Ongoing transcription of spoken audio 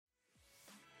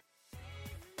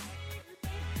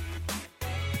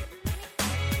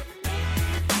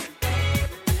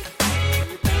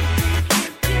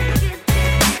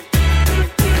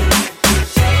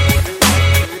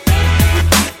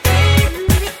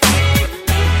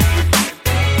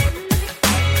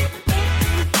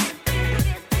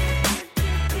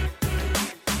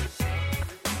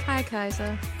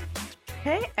Kaisa.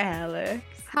 Hey, Alex.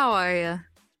 How are you?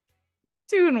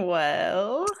 Doing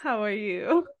well. How are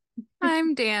you?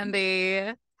 I'm dandy.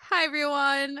 Hi,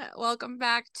 everyone. Welcome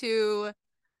back to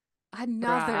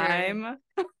another Crime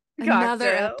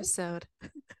another cocktail. episode.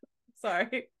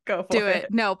 Sorry, go Do for it.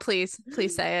 it. No, please.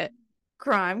 Please say it.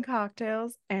 Crime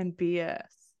cocktails and BS.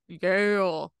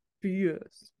 Yeah. BS.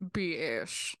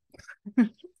 BS.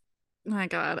 My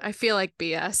God, I feel like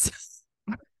BS.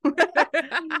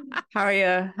 How are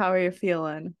you? How are you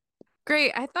feeling?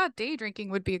 Great. I thought day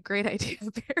drinking would be a great idea,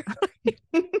 apparently.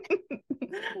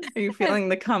 Are you feeling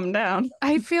the come down?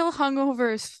 I feel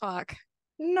hungover as fuck.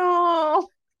 No.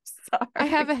 I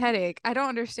have Sorry. a headache. I don't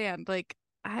understand. Like,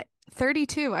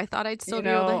 32. I thought I'd still You be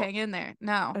able to know, hang in there.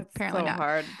 No, it's apparently so not.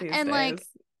 hard these And like, days.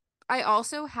 I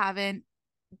also haven't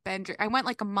I went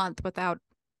like a month without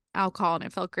alcohol and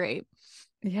it felt great.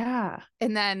 Yeah.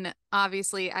 And then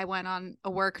obviously I went on a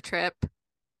work trip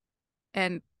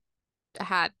and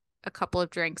had a couple of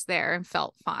drinks there and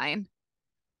felt fine.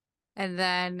 And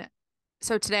then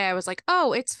so today I was like,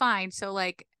 "Oh, it's fine." So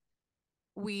like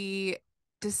we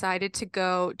decided to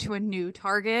go to a new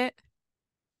Target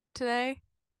today.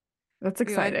 That's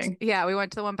exciting. We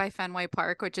went to the one by Fenway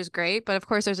Park, which is great. But of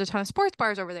course, there's a ton of sports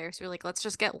bars over there. So we're like, let's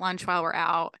just get lunch while we're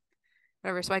out,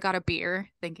 whatever. So I got a beer,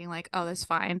 thinking like, oh, that's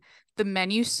fine. The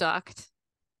menu sucked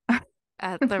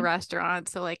at the restaurant,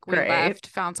 so like we Great. left,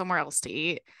 found somewhere else to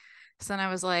eat. So then I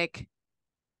was like,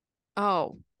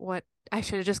 oh, what? I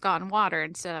should have just gotten water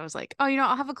instead. I was like, oh,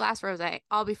 I'll have a glass rosé.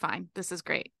 I'll be fine. This is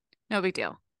great. No big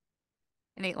deal.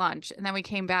 And ate lunch, and then we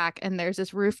came back, and there's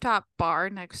this rooftop bar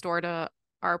next door to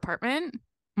our apartment.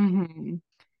 Mm-hmm.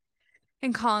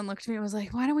 And Colin looked at me and was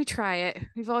like, why don't we try it?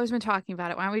 We've always been talking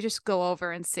about it. Why don't we just go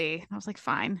over and see? And I was like,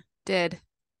 fine. Did.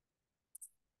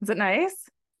 Is it nice?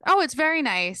 Oh, it's very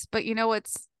nice. But you know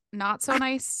what's not so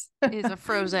nice is a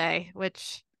frosé,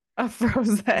 which A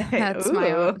frosé.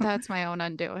 Ooh. that's my own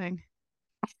undoing.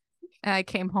 And I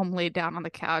came home, laid down on the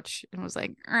couch, and was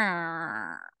like,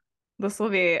 "Arr." This will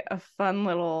be a fun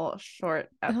little short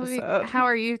episode. How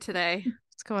are you today?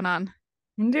 What's going on?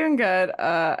 I'm doing good.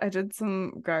 I did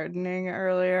some gardening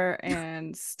earlier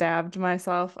and stabbed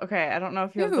myself. Okay, I don't know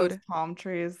if you have those Dude, palm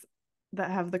trees that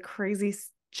have the crazy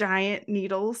giant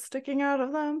needles sticking out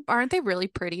of them. aren't they really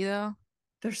pretty though?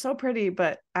 They're so pretty,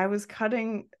 but I was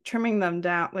trimming them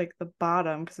down like the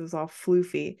bottom because it was all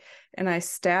floofy, and I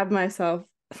stabbed myself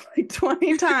like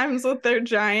 20 times with their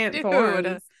giant Dude.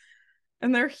 thorns.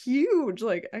 And they're huge.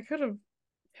 Like I could have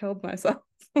killed myself.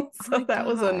 Oh So my that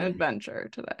was an God. adventure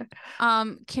today.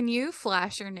 Can you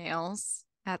flash your nails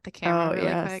at the camera Oh, really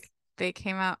yes. quick? They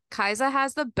came out. Kaisa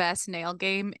has the best nail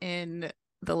game in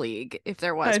the league, if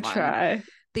there was I one. try.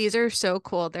 These are so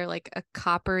cool. They're like a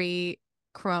coppery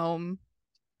chrome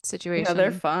Yeah, they're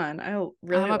situation. fun. I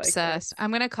really I'm like this. obsessed.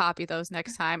 I'm gonna copy those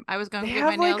next time. I was They gonna get my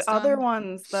have like nails other done.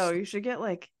 ones though. You should get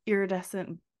like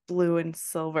iridescent blue and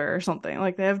silver or something.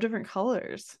 Like they have different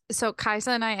colors. So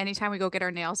Kaisa and I, anytime we go get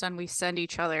our nails done, we send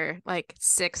each other like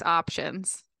 6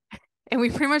 options. And we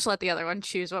pretty much let the other one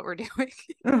choose what we're doing.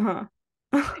 Uh-huh.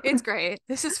 It's great.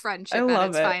 This is I friendship at love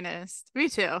its it. finest. Me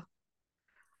too.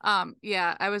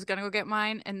 Yeah, I was gonna go get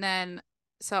mine, and then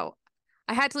so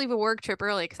I had to leave a work trip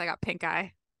early because I got pink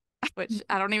eye, which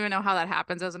I don't even know how that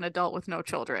happens as an adult with no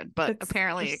children, but It's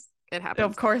apparently just, it of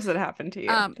happens. course it happened to you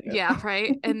Yeah,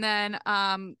 right. too. And then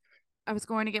I was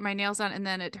going to get my nails done, and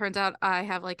then it turns out I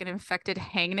have like an infected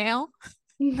hangnail.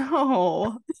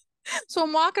 No. So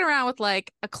I'm walking around with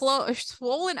like a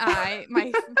swollen eye,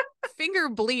 my finger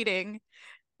bleeding,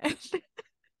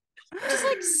 just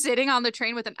like sitting on the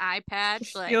train with an eye patch,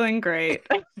 Just like feeling great.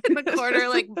 in the corner,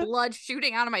 Just like blood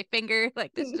shooting out of my finger.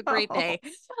 Like, this is a great no. day.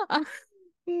 Uh, but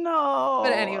No.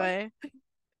 anyway,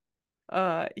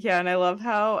 Yeah, and I love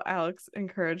how Alex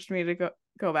encouraged me to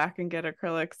go back and get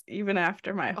acrylics even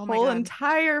after my oh my whole God.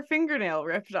 entire fingernail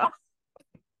ripped off.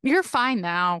 You're fine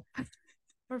now.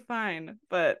 We're fine,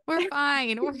 but We're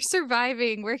fine. We're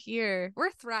surviving. We're here.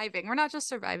 We're thriving. We're not just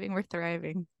surviving, we're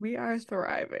thriving. we are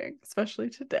thriving, especially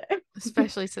today.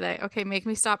 Especially today. Okay, make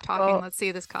me stop talking. Well, Let's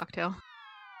see this cocktail.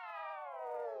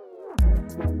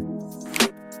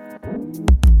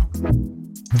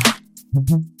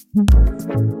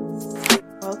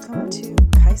 welcome to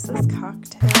Kaisa's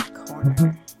Cocktail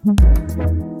Corner.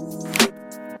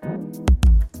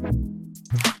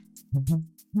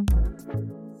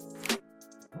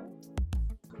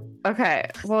 Okay,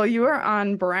 well, you are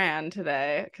on brand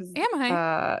today because Am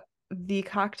I? the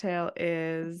cocktail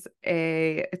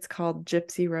it's called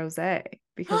Gypsy Rose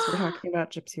because we're talking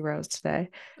about Gypsy Rose today.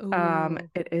 Ooh.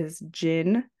 It is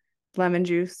gin, lemon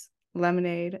juice,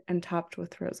 lemonade, and topped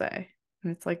with rose. And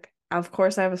it's like of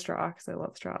course I have a straw because I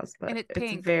love straws, And but it's it's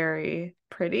pink. very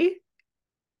pretty,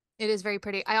 It is very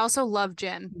pretty. I also love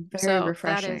gin. very So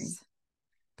refreshing.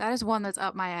 that is one that's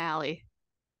up my alley.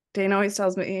 Dane always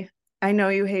tells me, I know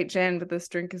you hate gin, but this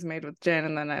drink is made with gin,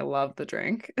 and then I love the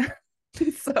drink.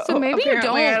 So So maybe you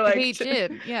apparently I don't like hate gin.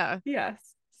 gin. Yeah. Yes.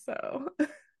 So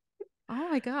Oh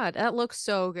my God. That looks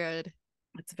so good.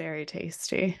 it's very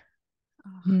tasty.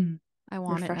 Oh, Mm, I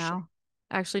want it refreshing. now.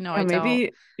 Actually, no, Yeah, I don't.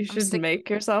 maybe you I'm should stick. make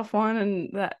yourself one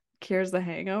and that cures the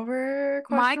hangover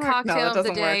My question mark. No, cocktail that of the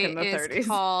doesn't work day in the is 30s.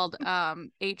 called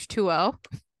H2O.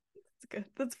 It's good.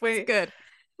 That's It's good.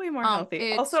 way more healthy.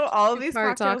 It's Also, all of two these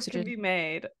parts cocktails can oxygen. be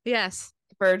made Yes.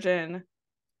 virgin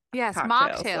Yes,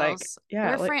 cocktails. Like, mocktails.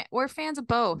 yeah, like We're fans of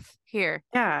both here.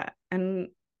 yeah, and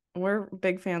we're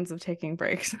big fans of taking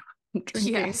breaks from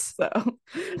drinking. Yes. So,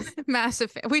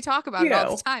 Massive fan. We talk about you it all the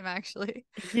know, time, actually.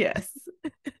 yes,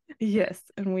 yes,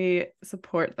 and we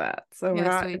support that. So we're Yes,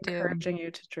 not we do. encouraging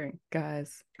you to drink,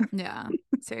 guys. Yeah,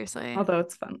 seriously. Although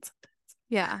it's fun.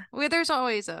 Yeah. Well, there's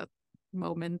always a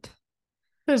moment.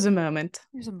 There's a moment.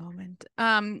 There's a moment.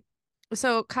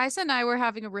 So Kaisa and I were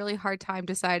having a really hard time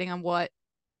deciding on what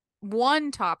one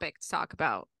topic to talk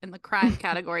about in the crime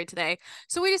category today.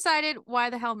 So we decided why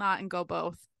the hell not and go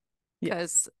both Yes.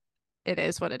 because it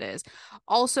is what it is.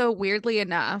 Also, weirdly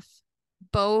enough,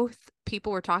 both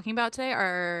people we're talking about today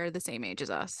are the same age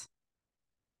as us.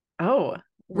 Oh,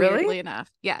 really? Weirdly enough.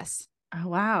 Yes. Oh,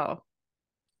 wow.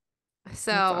 That's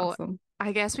So awesome.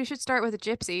 I guess we should start with a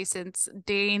gypsy since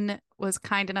Dane was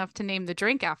kind enough to name the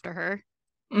drink after her.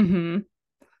 Mm-hmm.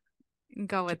 And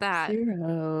go with that. Gypsy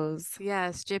Rose.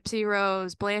 Yes, Gypsy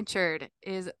Rose Blanchard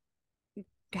is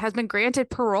has been granted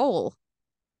parole.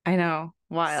 I know.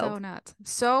 So Wild. nuts.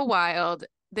 So wild.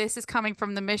 This is coming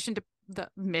from the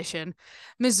mission,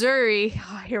 Missouri.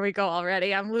 Oh, here we go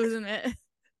already. I'm losing it.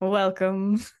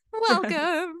 Welcome, friends.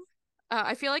 Welcome.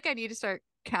 I feel like I need to start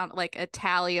count like a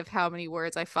tally of how many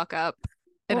words I fuck up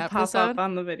an We'll pop up episode.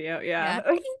 on the video. Yeah.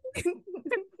 Yeah.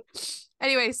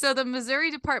 Anyway, so the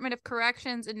Missouri Department of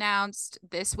Corrections announced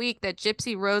this week that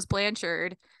Gypsy Rose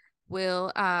Blanchard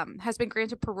will has been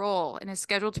granted parole and is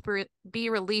scheduled to be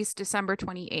released December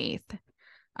 28th.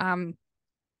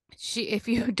 She if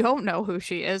you don't know who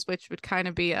she is, which would kind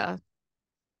of be I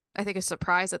think a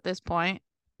surprise at this point.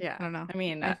 Yeah. I don't know. I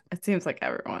mean, it seems like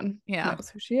everyone Yeah. knows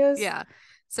who she is. Yeah.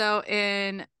 So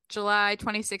in July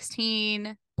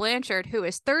 2016, Blanchard, who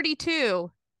is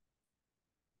 32.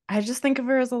 I just think of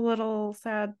her as a little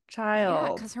sad Yeah,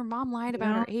 child, because her mom lied you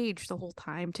about her know? age the whole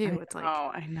time I too. It's like,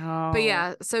 know, I but know.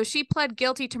 yeah, so she pled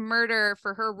guilty to murder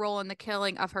for her role in the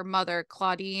killing of her mother,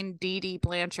 Claudine Dee Dee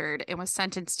Blanchard, and was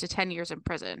sentenced to 10 years in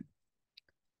prison.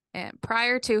 And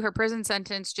prior to her prison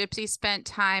sentence, Gypsy spent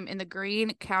time in the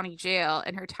Greene County Jail,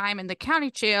 and her time in the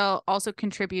county jail also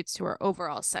contributes to her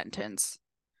overall sentence.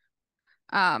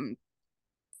 Um,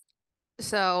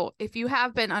 so if you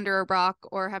have been under a rock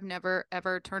or have never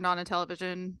ever turned on a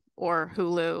television or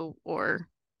Hulu or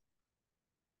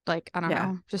like, I don't Yeah.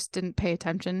 know, just didn't pay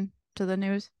attention to the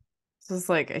news. This is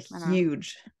like a I don't know.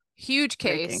 huge Huge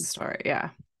breaking case, story. Yeah.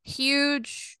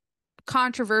 huge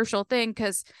controversial thing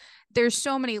because there's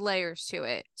so many layers to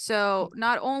it. So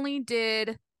not only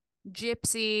did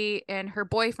Gypsy and her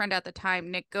boyfriend at the time,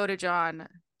 Nick Godejohn,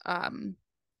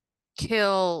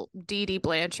 kill Dee Dee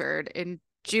Blanchard in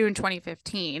June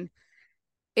 2015,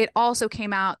 it also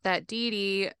came out that Dee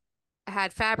Dee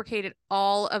had fabricated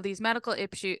all of these medical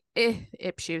issues.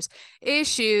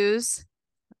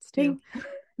 Let's do. Ding.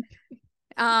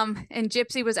 And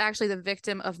Gypsy was actually the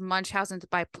victim of Munchausen's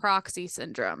by proxy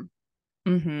syndrome.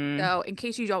 Mm-hmm. So, in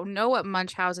case you don't know what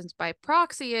Munchausen's by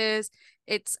proxy is,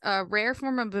 it's a rare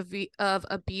form of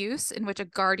abuse in which a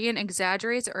guardian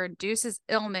exaggerates or induces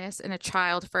illness in a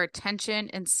child for attention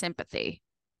and sympathy.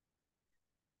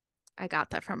 I got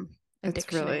that from a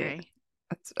dictionary.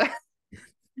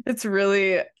 It's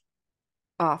really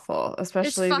awful, It's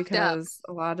especially fucked up. because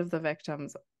a lot of the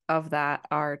victims of that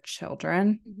are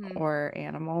children Mm-hmm. or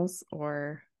animals,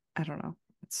 or I don't know.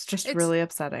 It's just It's really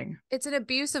upsetting. it's an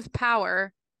abuse of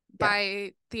power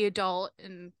by the adult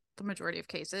in the majority of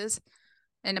cases,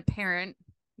 and a parent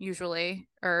usually,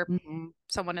 or Mm-hmm.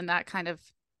 someone in that kind of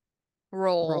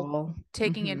role, Role.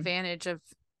 taking Mm-hmm. advantage of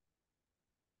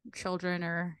children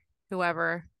or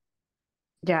whoever.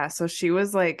 Yeah, so she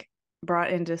was like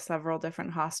brought into several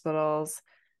different hospitals,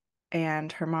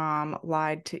 and her mom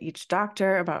lied to each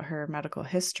doctor about her medical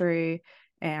history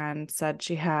and said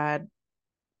she had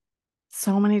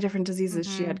so many different diseases.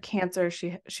 She Mm-hmm. had cancer,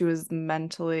 she was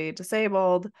mentally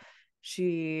disabled.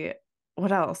 She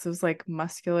what else? It was like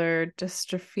muscular Yeah,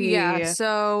 dystrophy,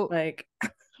 so like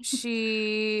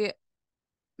she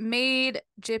made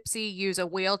Gypsy use a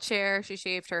wheelchair. She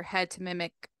shaved her head to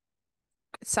mimic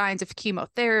signs of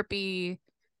chemotherapy,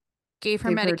 gave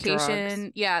her Gave her drugs.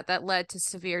 medication, yeah, that led to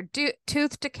severe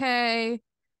tooth decay.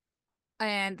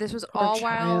 And this was Poor all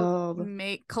while child.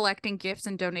 collecting gifts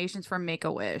and donations from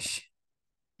Make-A-Wish.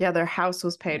 Yeah, their house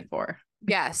was paid for.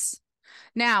 Yes.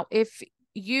 Now, if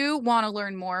you want to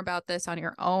learn more about this on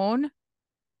your own,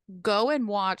 go and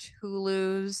watch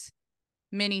Hulu's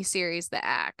miniseries, The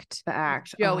Act, The with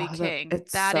act. Joey Oh, King.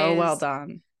 it's so well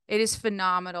done. It is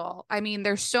phenomenal. I mean,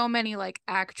 there's so many like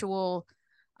actual,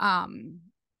 um,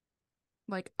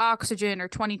 like Oxygen or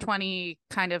 2020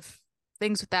 kind of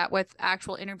things with that, with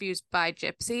actual interviews by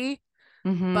Gypsy.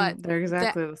 But They're that,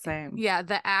 exactly the same. yeah,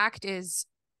 The Act is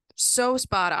so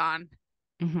spot on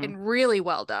hmm and really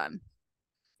well done.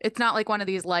 It's not like one of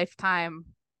these Lifetime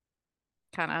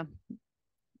kind of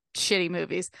shitty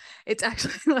movies. It's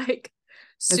actually like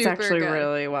It's super actually good.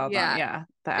 really well done. Yeah. Yeah,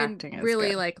 the And acting is really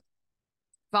good. like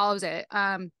follows it.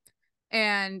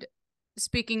 And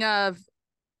speaking of,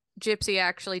 Gypsy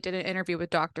actually did an interview with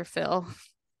Dr. Phil.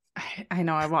 I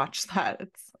know I watched that.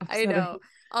 It's I upsetting. know.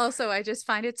 Also, I just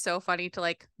find it so funny to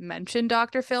like mention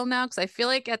Dr. Phil now because I feel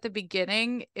like at the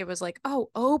beginning it was like, oh,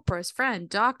 Oprah's friend,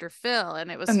 Dr. Phil. And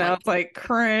it And was now like, it's like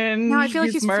now I cringe. feel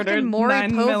like He's he's fucking murdered Maury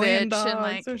 9 million Povich. And dogs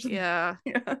like, or something. yeah,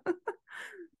 Yeah.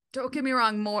 don't get me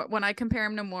wrong. More when I compare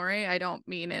him to Maury, I don't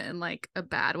mean it in like a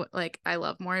bad way. Like, I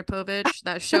love Maury Povich.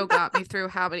 That show got me through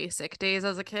how many sick days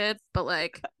as a kid, but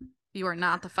like, you are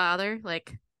not the father.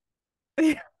 Like,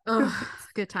 Yeah. oh,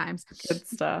 good times. Good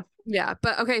stuff. Yeah,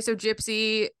 but okay, so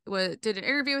Gypsy did an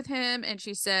interview with him and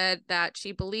she said that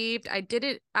she believed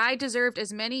I deserved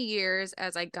as many years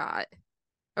as I got.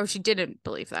 Oh, she didn't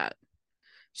believe that.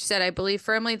 She said, I believe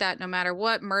firmly that no matter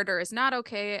what, murder is not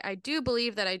okay. I do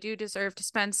believe that I do deserve to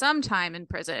spend some time in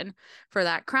prison for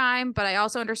that crime, but I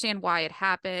also understand why it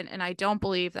happened, and I don't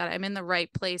believe that I'm in the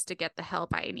right place to get the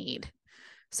help I need.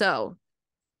 So,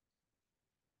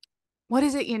 what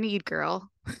is it you need,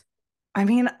 girl? I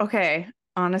mean, okay.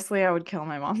 Honestly, I would kill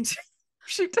my mom too.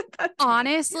 She did that to me.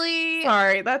 Honestly,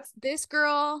 Sorry, that's this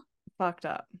girl, fucked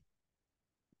up.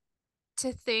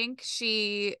 to think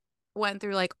she went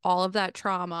through like all of that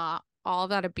trauma, all of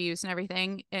that abuse and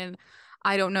everything. And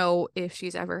I don't know if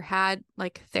she's ever had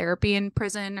like therapy in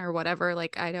prison or whatever.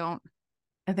 Like, I don't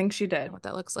I think she know did. what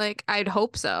that looks like. I'd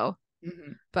hope so.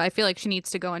 hmm But I feel like she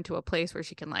needs to go into a place where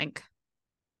she can like,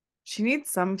 She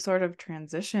needs some sort of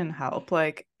transition help.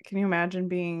 Like, can you imagine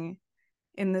being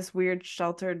in this weird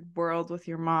sheltered world with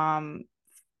your mom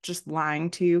just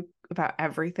lying to you about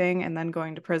everything and then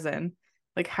going to prison?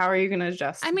 Like, how are you going to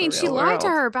adjust I to the mean, she real lied to world?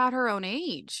 her about her own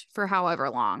age for however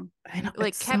long. I know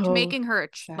Like, it's kept so making her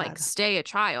like sad. stay a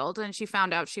child, and she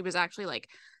found out she was actually like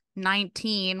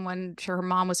 19 when her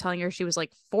mom was telling her she was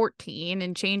like 14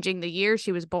 and changing the year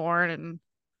she was born.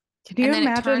 Can you And then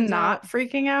it imagine turns not out,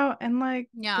 freaking out and like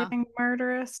yeah, getting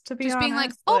murderous, to be just being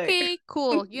like, honest? okay,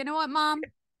 cool. You know what, mom?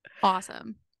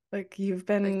 Awesome. Like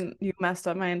Like, you messed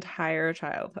up my entire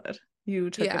childhood. You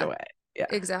took it yeah, away. Yeah.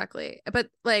 exactly. But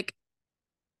like,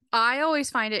 I always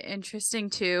find it interesting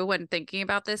too when thinking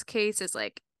about this case is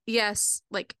like, yes,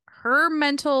 like her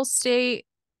mental state,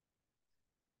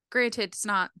 granted, it's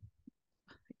not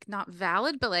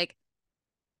valid, but like,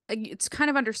 it's kind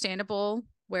of understandable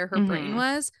where her brain hmm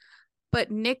was.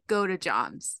 But Nick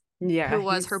Godejohns, Yeah, who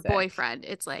was he's her sick. boyfriend,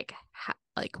 it's like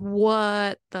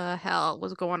what the hell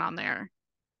was going on there?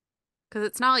 Because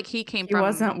it's not like he came He from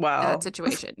wasn't that well.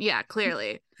 situation. Yeah,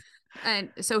 clearly.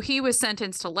 And so he was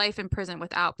sentenced to life in prison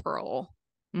without parole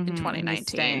in And he's 2019.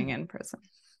 staying in prison.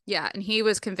 Yeah, and he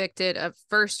was convicted of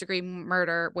first degree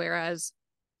murder, whereas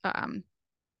um,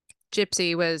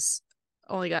 Gypsy was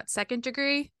only got second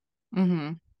degree.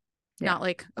 hmm Yeah. Not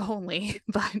like only,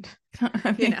 but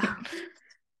I you know. mean,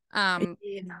 Um,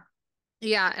 yeah.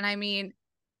 yeah, and I mean,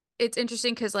 it's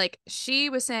interesting because like she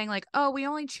was saying like, oh, we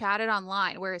only chatted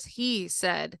online, whereas he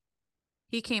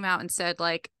came out and said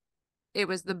like it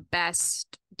was the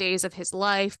best days of his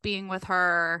life being with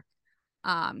her.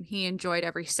 He enjoyed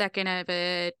every second of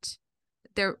it.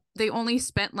 They only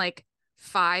spent like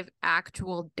 5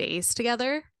 actual days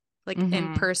together, like in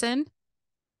hmm person.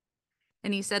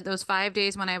 And he said those 5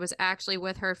 days when I was actually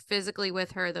with her, physically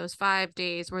with her, those 5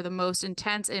 days were the most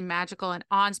intense and magical and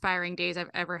awe-inspiring days I've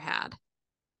ever had.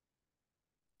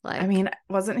 I Like, mean,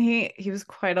 wasn't he was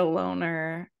quite a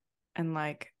loner and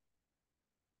like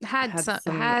had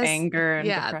some anger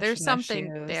and yeah, there's depression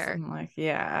something issues there. and like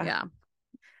yeah. Yeah.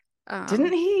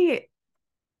 Didn't Um, he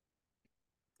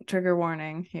trigger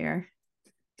warning here?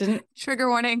 Didn't Trigger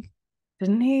warning.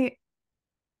 didn't he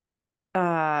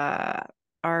uh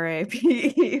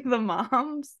R.A.P. the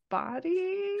mom's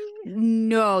body?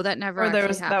 No, that never Or actually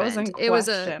that was happened. in It was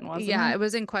question, wasn't yeah, it? it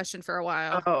was in question for a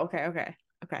while. Oh, okay, okay,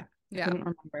 okay. I Yeah. couldn't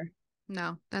remember.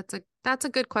 No, that's a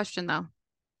good question though.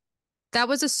 That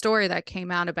was a story that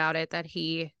came out about it that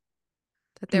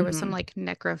there was some Hmm. like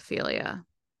necrophilia kind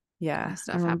Yeah, of I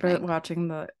stuff remember happening. watching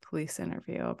the police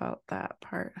interview about that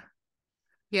part.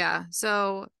 Yeah.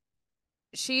 So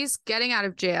she's getting out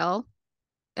of jail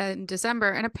in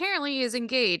December and apparently is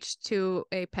engaged to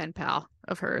a pen pal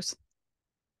of hers.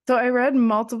 So I read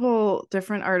multiple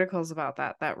different articles about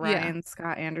that Yeah. Ryan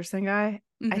Scott Anderson guy.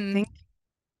 I Mm-hmm. think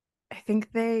I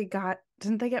think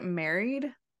didn't they get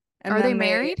married? And Are they then they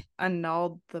married?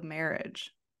 annulled the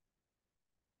marriage.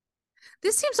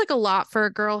 This seems like a lot for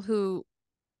a girl who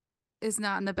is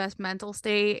not in the best mental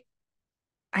state.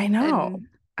 I know. And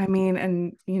I mean,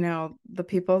 and the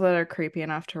people that are creepy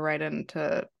enough to write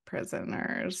into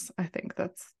prisoners, I think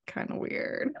that's kind of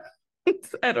weird.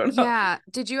 I don't know. yeah,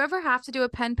 did you ever have to do a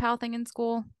pen pal thing in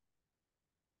school?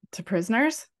 To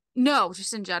prisoners? No,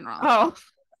 just in general. Oh,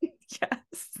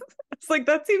 yes. It's like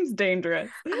that seems dangerous.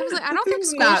 I was like, I That don't think seems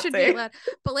school not should be safe. allowed,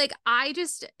 but like, I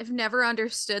just have never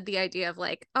understood the idea of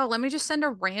like, oh, let me just send a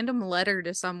random letter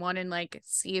to someone and like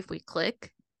see if we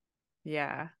click.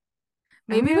 Yeah. I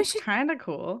Maybe mean, we it's should, kind of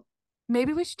cool.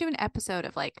 maybe we should do an episode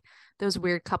of like those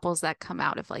weird couples that come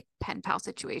out of like pen pal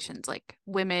situations, like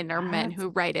women or men That's who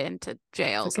write into that's a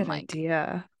jails and good like,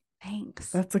 idea. thanks.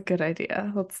 That's a good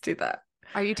idea. Let's do that.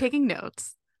 Are you taking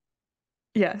notes?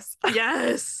 Yes.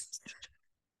 Yes.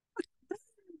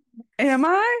 Am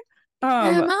I?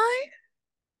 Am Um, I?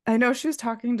 I know she was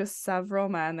talking to several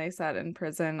men, they said, in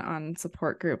prison on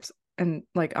support groups and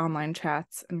like online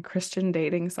chats and Christian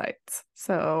dating sites.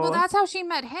 Well, So, that's how she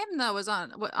met him though, was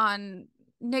on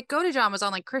Nick Godejohn was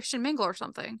on like Christian Mingle or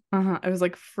something. it was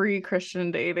like free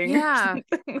Christian dating or Yeah.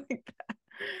 something like that.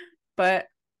 But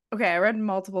okay, I read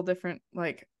multiple different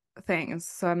like things,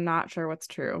 so I'm not sure what's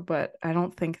true, but I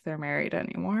don't think they're married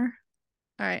anymore.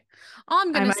 All right. All I'm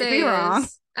I gonna might be say wrong.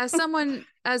 is, as someone,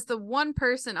 as the one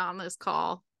person on this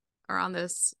call, or on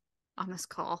this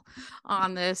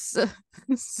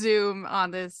Zoom,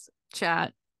 on this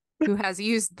chat, who has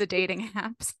used the dating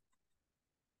apps,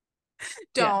 Yes.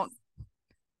 don't,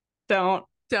 Don't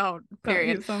don't, don't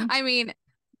period. use them. I mean,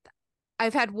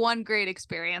 I've had one great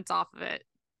experience off of it.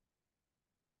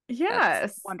 That's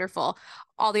Yes. wonderful.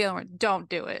 All the other ones, don't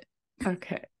do it.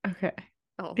 Okay. Okay.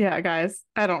 Oh, Yeah, guys,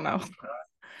 I don't know.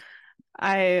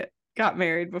 I got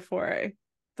married before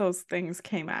those things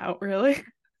came out, really.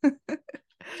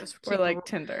 just Or like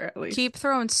Tinder, at keep least.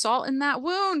 throwing salt in that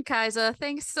wound, Kaisa.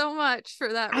 Thanks so much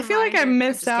for that I feel like I reminder. I'm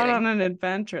missed just out on kidding. an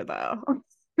adventure, though.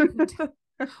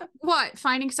 What?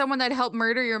 Finding someone that helped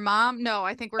murder your mom? No,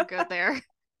 I think we're good there.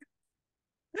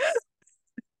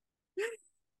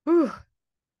 Ooh,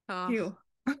 Oh, phew.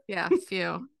 yeah,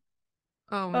 phew.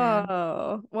 Oh man.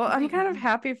 Oh, well, I'm kind of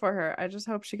happy for her. I just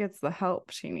hope she gets the help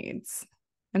she needs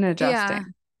in Yeah.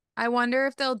 adjusting. I wonder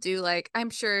if they'll do like, I'm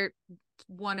sure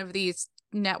one of these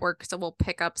networks will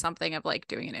pick up something of like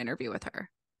doing an interview with her.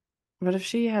 What if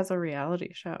she has a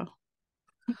reality show?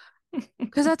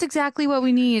 Because that's exactly what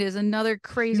we need is another She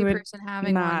crazy would person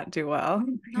having one. not do well.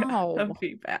 Yeah, No, that'd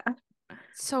be bad.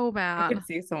 so I bad. could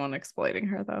see someone exploiting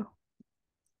her though.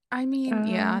 I mean,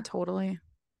 yeah, Uh, totally.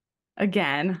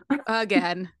 again.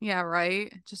 Again, yeah,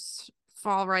 right. Just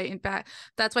fall right in back.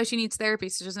 That's why she needs therapy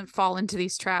so she doesn't fall into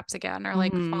these traps again or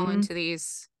like fall Hmm. into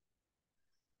these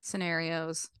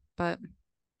scenarios. But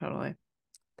Totally.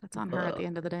 that's on her at the Ugh.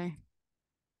 end of the day.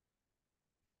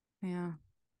 Yeah.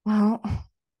 Well,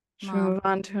 should we Well, move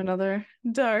on to another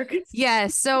dark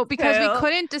yes. So because we tale?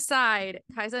 couldn't decide,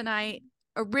 Kaisa and I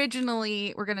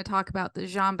originally were going to talk about the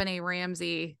JonBenet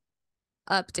Ramsey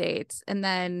updates, and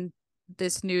then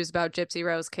this news about Gypsy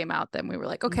Rose came out. Then we were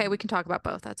like, okay, we Mhm. can talk about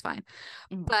both. That's fine.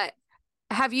 Mhm. But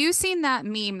have you seen that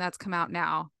meme that's come out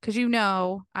now? Because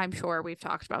I'm sure we've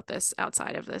talked about this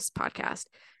outside of this podcast.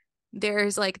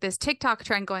 There's like this TikTok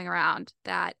trend going around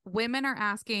that women are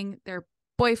asking their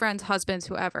boyfriends, husbands,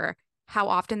 whoever, how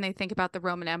often they think about the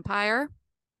Roman Empire.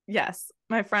 Yes,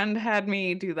 my friend had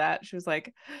me do that. She was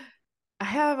like, I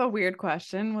have a weird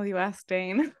question. Will you ask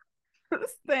Dane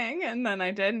this thing? And then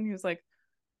I did. And he was like,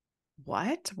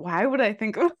 what? Why would I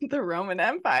think of the Roman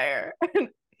Empire? And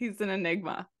he's an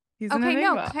enigma. He's an Okay,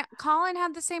 no, enigma. Colin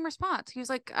had the same response. He was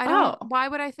like, Oh, why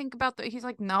would I think about he's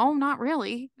like, no, not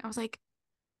really. I was like,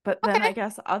 but then I okay.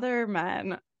 guess other men,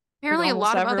 like Apparently, a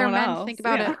almost lot of other everyone men else. think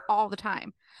about Yeah. it all the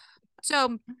time.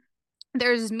 So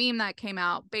there's this meme that came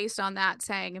out based on that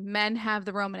saying men have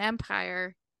the Roman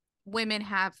Empire, women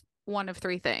have one of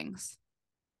three things.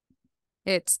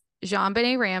 It's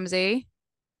JonBenet Ramsey,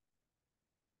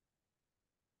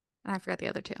 And I forgot the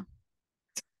other two.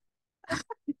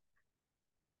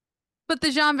 But the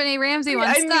JonBenet Ramsey one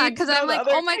I stuck need because to I'm know the like,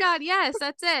 other oh my two. God, yes,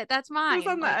 that's it. That's I was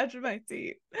mine. on the Like, edge of my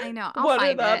seat. I know. I'll What are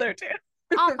find the it. other two?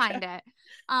 I'll Okay. find it.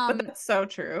 But Um, that's so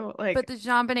true. but Like, the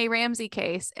JonBenet Ramsey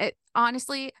case, it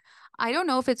honestly, I don't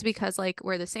know if it's because like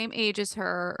we're the same age as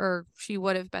her, or she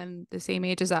would have been the same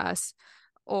age as us,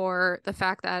 or the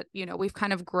fact that, we've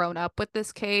kind of grown up with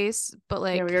this case, but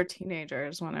yeah, we like, were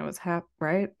teenagers when it was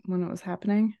right? When it was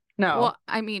happening? well, No,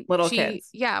 I mean, little kids.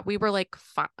 yeah, we were like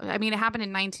five. I mean, it happened in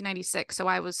 1996, so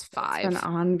I was It's been 5.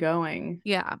 ongoing.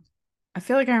 Yeah. I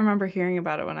feel like I remember hearing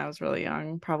about it when I was really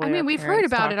young. I Probably our mean, we've heard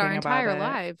parents about it our talking about entire it.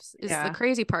 lives, is the Yeah.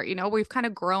 crazy part. We've kind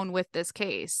of grown with this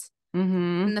case.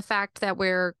 Mm-hmm. And the fact that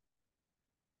we're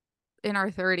in our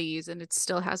 30s and it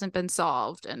still hasn't been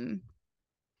solved and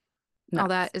all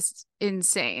that Nuts. is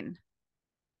insane.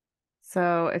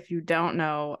 So if you don't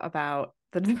know about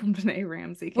the JonBenet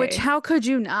Ramsey Which, case, how could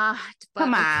you not?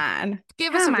 come But okay, on.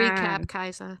 give us a Come recap, on.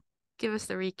 Kaisa. Give us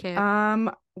the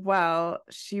recap. Well,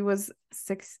 she was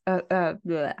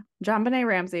bleh. JonBenet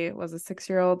Ramsey was a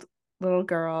 6-year-old little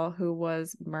girl who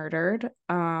was murdered.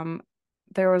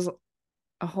 There was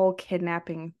a whole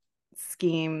kidnapping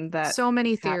scheme that So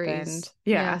many happened. theories.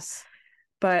 Yeah, Yes.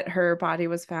 but her body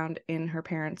was found in her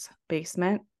parents'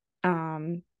 basement.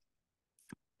 Um,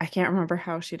 I can't remember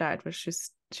how she died, but she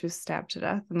was stabbed to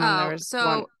death, and then there Oh, was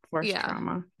blunt so force yeah.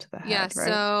 trauma to the Yeah. head, right?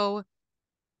 So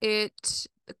the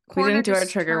We coroner didn't do our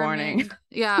trigger warning. determined.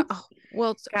 Yeah. Oh,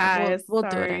 we'll Guys, we'll do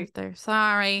it sorry. after.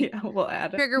 Sorry. Yeah, we'll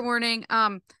add it. Trigger warning.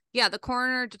 Yeah, the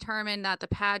coroner determined that the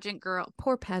pageant girl,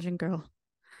 poor pageant girl,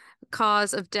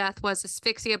 cause of death was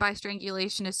asphyxia by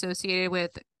strangulation associated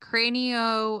with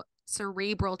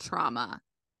craniocerebral trauma,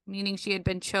 meaning she had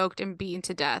been choked and beaten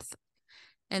to death.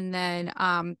 And then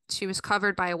she was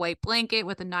covered by a white blanket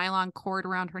with a nylon cord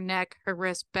around her neck, her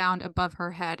wrist bound above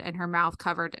her head, and her mouth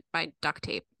covered by duct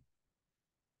tape.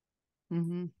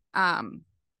 Mm-hmm. Um,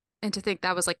 and to think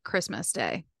that was like Christmas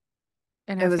Day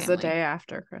in It her was the family. day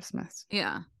after Christmas.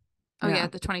 Yeah. Oh yeah, Yeah.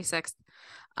 the 26th.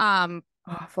 Um,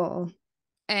 Awful.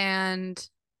 and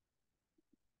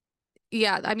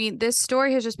yeah, I mean, this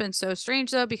story has just been so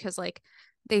strange though, because like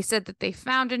they said that they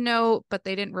found a note, but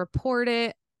they didn't report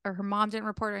it, or her mom didn't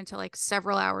report it until like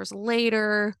several hours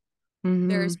later. Mm-hmm.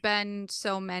 There's been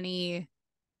so many.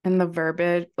 And the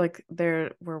verbiage, like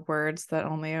there were words that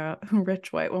only a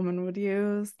rich white woman would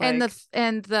use. And Like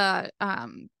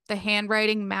the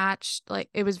handwriting matched, like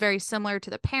it was very similar to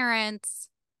the parents.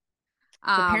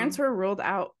 the parents Um, were ruled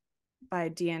out by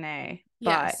DNA,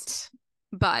 yes,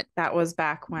 but but that was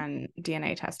back when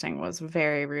DNA testing was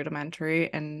very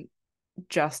rudimentary and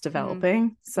just mhm, developing.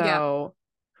 yeah, So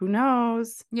who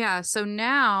knows? yeah. So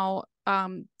now,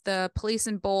 the police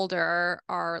in Boulder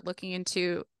are looking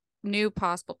into new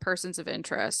possible persons of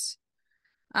interest.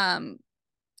 Um,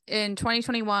 in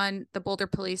 2021, the Boulder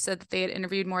police said that they had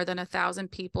interviewed more than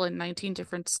 1,000 people in 19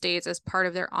 different states as part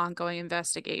of their ongoing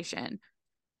investigation.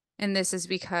 And this is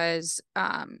because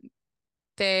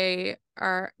they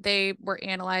were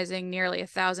analyzing nearly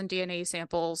 1,000 DNA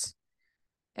samples,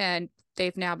 and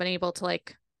they've now been able to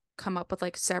like come up with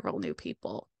like several new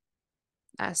people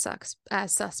as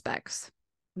suspects.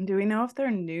 Do we know if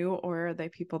they're new or are they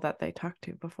people that they talked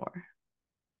to before?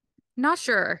 Not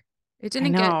sure. It I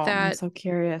didn't get know. I'm that. so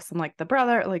curious. And like the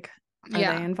brother, like, are they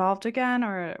Yeah. involved again or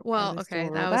are Well, they still okay,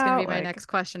 that ruled was going to be out? my Like, next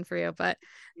question for you, but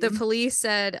the mhm. police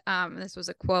said, this was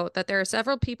a quote, that there are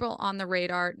several people on the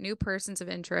radar, new persons of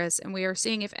interest, and we are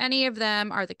seeing if any of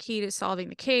them are the key to solving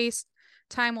the case.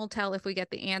 Time will tell if we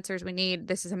get the answers we need.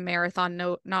 This is a marathon,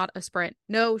 no, not a sprint.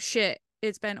 No shit.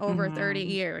 It's been over 30 Mhm.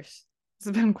 years. It's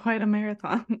been quite a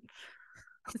marathon.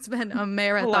 It's been a A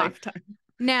marathon. lifetime,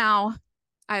 Now,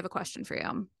 I have a question for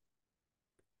you.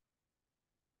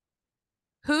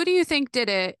 Who do you think did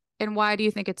it, and why do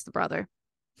you think it's the brother?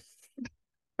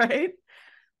 right?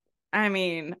 I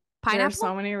mean, there are Pineapple?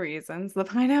 so many reasons. The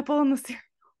pineapple and the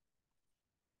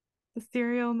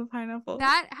cereal and the pineapple.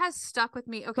 That has stuck with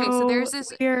me. Okay, so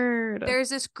So weird. there's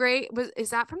this great was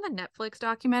is that from the Netflix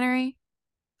documentary?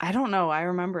 I don't know. I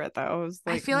remember it though. It was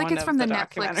I like feel like one it's of from the the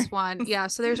Netflix documentaries. one. Yeah,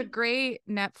 so there's a great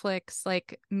Netflix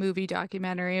like movie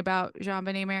documentary about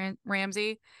JonBenet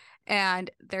Ramsey, and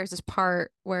there's this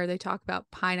part where they talk about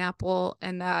pineapple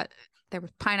and that there was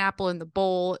pineapple in the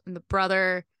bowl and the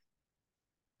brother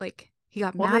like he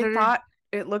got Well, mad they at her. thought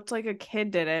it looked like a kid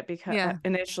did it because Yeah.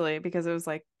 initially because it was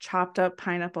like chopped up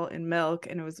pineapple in milk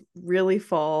and it was really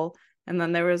full. And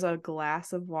then there was a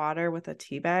glass of water with a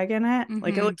tea bag in it.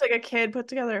 Like it Mm-hmm. looked like a kid put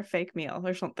together a fake meal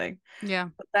or something. Yeah.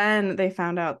 But then they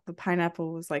found out the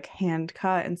pineapple was like hand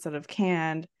cut instead of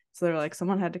canned. So they were like,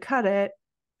 someone had to cut it.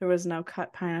 There was no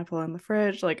cut pineapple in the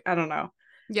fridge. Like, I don't know.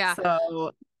 Yeah.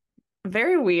 So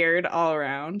very weird all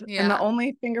around. And the Yeah.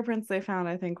 only fingerprints they found,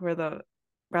 I think, were the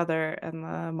brother and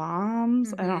the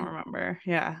mom's. I don't Hmm. remember.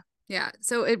 Yeah. Yeah.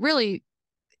 So it really,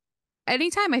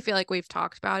 anytime I feel like we've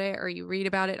talked about it or you read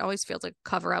about it, it always feels like a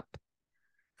cover up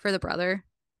for the brother.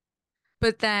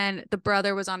 But then the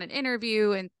brother was on an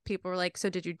interview and people were like, so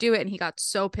did you do it? And he got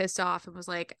so pissed off and was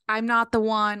like, I'm not the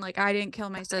one. Like, I didn't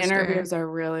kill my sister. Interviews are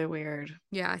really weird.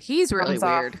 Yeah. He's really Comes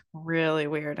off weird. really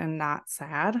weird and not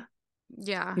sad.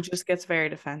 He Yeah. just gets very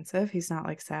defensive. He's not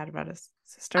like sad about his I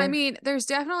sister. mean, there's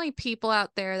definitely people out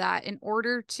there that in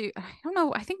order to, I don't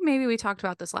know, I think maybe we talked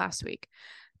about this last week,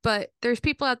 but there's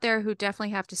people out there who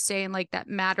definitely have to stay in like that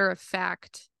matter of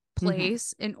fact Hmm.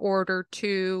 place in order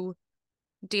to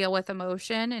deal with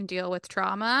emotion and deal with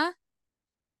trauma.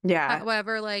 Yeah.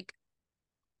 However, like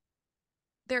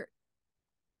there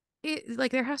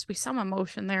there has to be some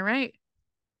emotion there, right?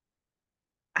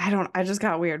 I just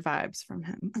got weird vibes from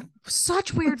him.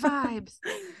 Such weird vibes.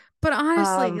 But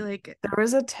honestly, Um, like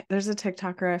there's a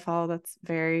TikToker I follow that's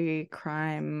very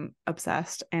crime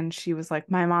obsessed, and she was like,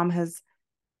 my mom has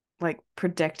like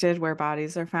predicted where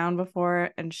bodies are found before,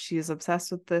 and she's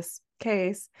obsessed with this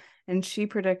case. And she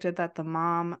predicted that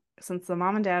since the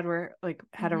mom and dad were like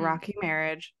had a mhm. rocky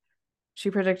marriage, she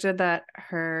predicted that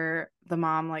the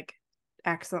mom like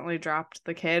accidentally dropped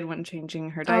the kid when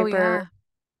changing her Oh diaper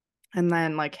yeah. and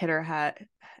then like hit her head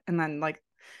and then like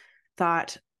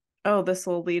thought, oh, this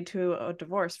will lead to a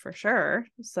divorce for sure.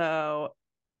 So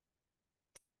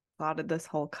plotted this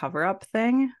whole cover up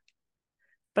thing.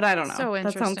 But I don't know. So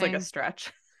That sounds like a interesting.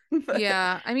 stretch. But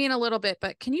Yeah, I mean a little bit,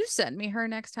 but can you send me her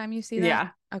next time you see that? yeah,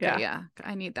 Okay, yeah, yeah.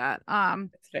 I need that.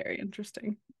 it's very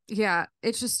interesting. Yeah,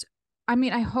 it's just I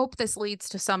mean, I hope this leads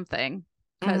to something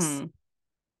because Hmm.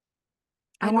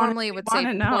 I normally We would want say to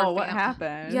poor know what family.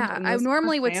 happened Yeah, and I this poor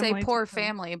normally would say family poor too.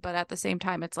 family, but at the same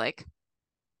time it's like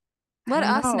I let don't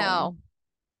us know. know.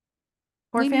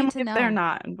 Poor We need family to if they're know.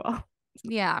 not involved.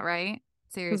 Yeah, right?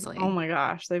 Because oh Seriously. my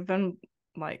gosh, they've been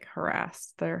like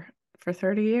harassed there for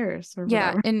 30 years or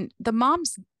Yeah, whatever. and the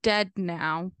mom's dead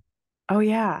now. Oh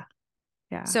yeah.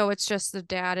 Yeah. So it's just the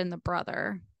dad and the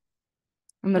brother.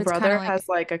 And the But it's kind of brother has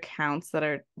like, like accounts that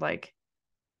are like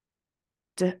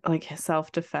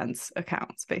self-defense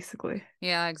accounts basically.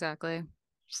 yeah, exactly.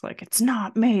 Just like it's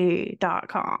not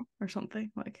me.com or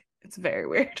something. Like it's very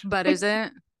weird. But is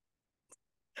it?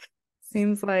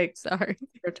 Seems like Sorry.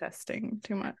 protesting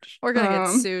too much. We're gonna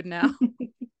get sued now.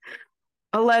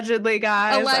 Allegedly,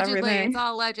 guys, Allegedly, it's everything.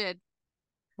 all alleged.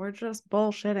 We're just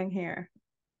bullshitting here.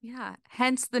 Yeah,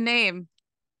 hence the name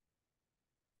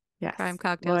Crime, Yes.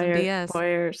 Cocktails, and BS.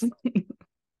 Lawyers.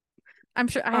 I'm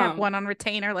sure I have Um, one on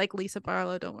retainer like Lisa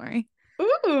Barlow, don't worry.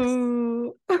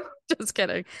 ooh. Just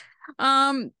kidding.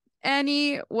 Um,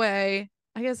 anyway,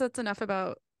 I guess that's enough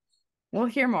about We'll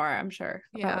hear more, I'm sure,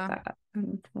 about yeah. that.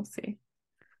 And we'll see.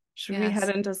 Should we head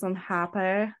Yes. into some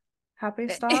happy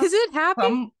stuff? Is it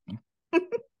happy?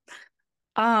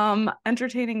 Some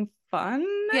entertaining Yeah.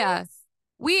 funness?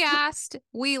 We asked,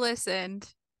 we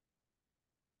listened,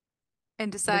 and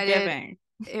We're decided giving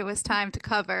it was time to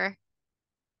cover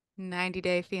 90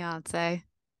 Day Fiance.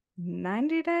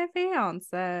 90 Day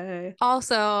Fiance.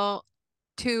 Also,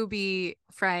 to be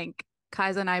frank,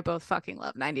 Kaiser and I both fucking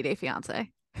love 90 Day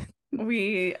Fiance.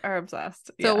 We are obsessed.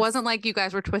 So it Yes. wasn't like you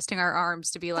guys were twisting our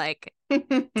arms to be like,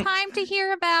 time to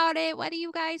hear about it. What do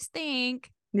you guys think?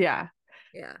 Yeah.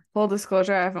 Yeah. Full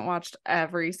disclosure, I haven't watched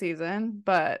every season,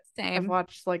 but I've Same.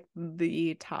 watched like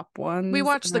the top We ones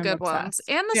watched and the I'm good ones obsessed.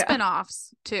 and the Yeah.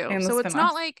 spin-offs too. And the So spin-offs.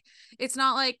 it's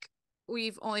not like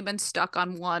we've only been stuck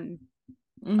on one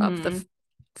of the Hmm.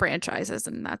 franchises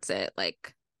and that's it.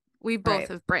 Like we both Right.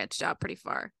 have branched out pretty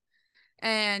far.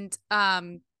 And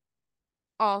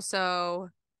also,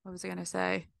 what was I gonna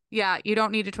say? Yeah, you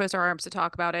don't need to twist our arms to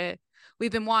talk about it.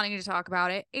 We've been wanting to talk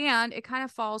about it, and it kind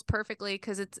of falls perfectly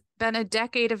because it's been a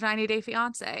decade of 90 Day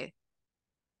Fiance.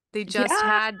 They just Yes.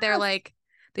 had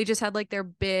their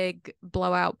big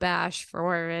blowout bash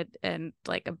for it, and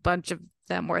like a bunch of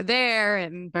them were there.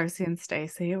 And Darcy and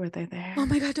Stacy, were they oh there?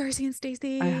 my God, Darcy and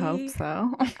I hope Stacey.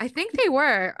 so. I think they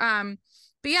were.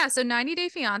 But yeah, so 90 Day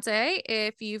Fiance,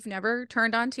 if you've never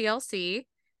turned on TLC,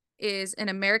 is an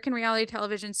American reality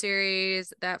television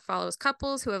series that follows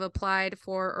couples who have applied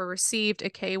for or received a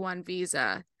K-1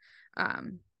 visa.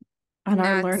 Um, On and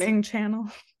our that's learning channel.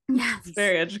 It's yes,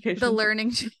 very the educational.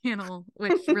 learning channel,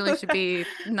 which really should be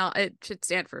not, it should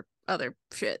stand for other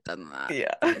shit than that,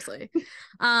 Yeah. honestly.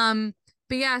 Um,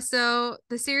 but yeah, so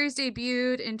the series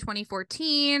debuted in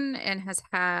 2014 and has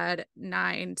had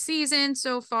 9 seasons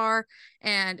so far,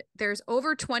 and there's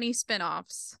over 20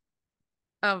 spinoffs.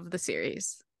 of the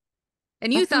series.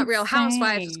 And you That's thought Real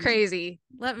Housewives was insane. crazy.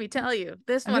 Let me tell you,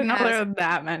 this I one didn't know has, there were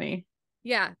that many.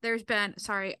 yeah, there's been,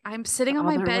 sorry, I'm sitting The on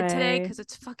my Other bed today Way. because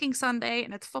it's fucking Sunday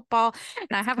and it's football and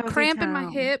I It's have a Cozy cramp in my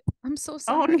Town. hip. I'm so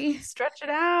Oh, no, sorry. stretch it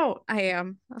out. I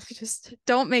am. Just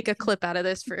don't make a clip out of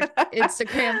this for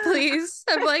Instagram, please.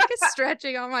 I'm like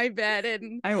stretching on my bed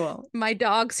and I will. my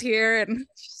dog's here and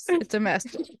it's a mess.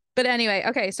 But anyway,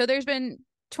 okay, so there's been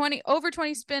 20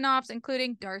 spin-offs,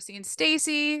 including Darcy and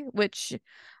Stacy, which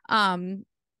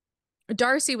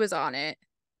Darcy was on it.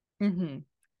 Mm-hmm.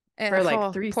 For like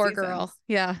Oh, 3 poor girl. seasons.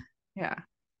 Yeah. Yeah.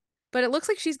 But it looks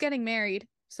like she's getting married.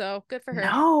 So good for her.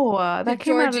 No, To that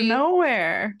came out of Georgie.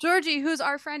 nowhere. Georgie, who's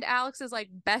our friend Alex's like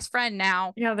best friend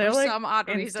now Yeah, for they're like some odd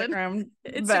reason. Instagram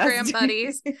Instagram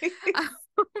buddies, besties.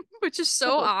 which is so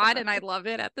So odd and I funny. love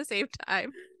it at the same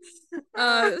time.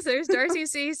 So there's Darcy and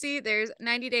Stacey. There's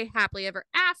 90 Day Happily Ever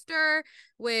After,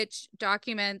 which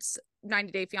documents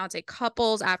 90 Day Fiance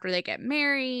couples after they get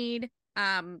married.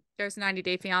 There's 90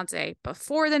 Day Fiance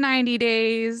before the 90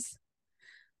 days,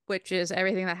 which is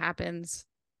everything that happens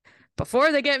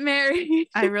before they get married.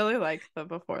 I really like the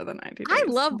Before the 90 I Days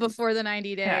love one. Before the 90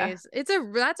 Yeah. Days.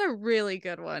 That's a really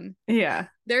good one. Yeah.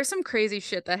 There's some crazy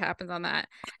shit that happens on that.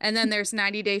 And then there's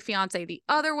 90 Day Fiance the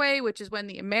other way, which is when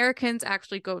the Americans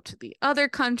actually go to the other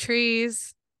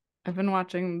countries. I've been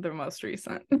watching the most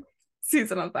recent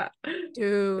season of that.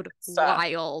 Dude, Stuff.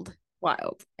 wild.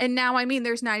 Wild. And now, I mean,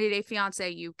 there's 90 Day Fiance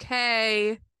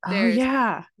UK. Oh, There's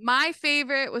yeah. my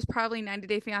favorite was probably 90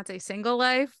 Day Fiance Single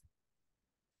Life.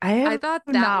 I I have thought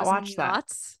that not was watched that.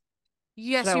 nuts. Should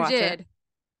Yes, I you watch it? did.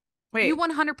 You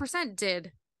Wait, 100%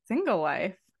 did. Single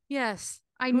Life. Yes.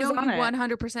 I Who's know on you it?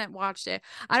 100% watched it.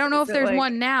 I don't know Is if it there's like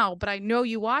one now, but I know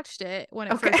you watched it when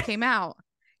it okay? first came out.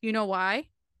 You know why?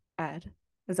 Ed.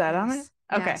 Is that on it? Yes.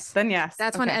 Okay, Yes. then yes.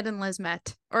 That's when Okay. Ed and Liz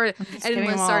met, or Ed I'm just and getting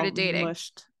them Liz all started dating.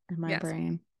 mushed in my Yes.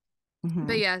 brain.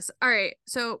 But yes. All right.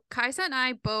 So Kaisa and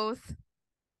I both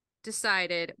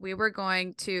decided we were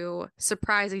going to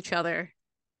surprise each other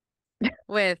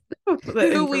with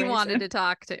The who we wanted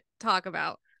information. to talk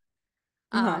about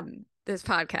Uh-huh. on this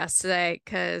podcast today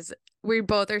because we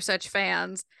both are such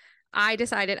fans. I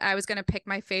decided I was going to pick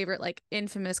my favorite like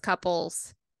infamous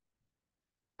couples,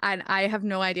 and I have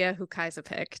no idea who Kaisa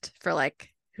picked for like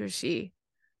who she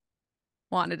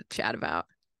wanted to chat about.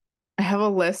 I have a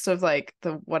list of like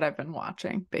the what I've been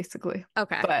watching, basically.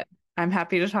 Okay. But I'm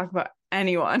happy to talk about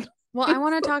anyone. Well, I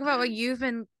want to talk about what you've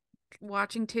been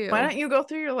watching Why too. don't you go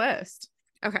through your list?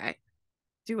 Okay.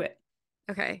 Do it.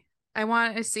 Okay. I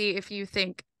want to see if you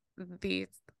think these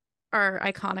are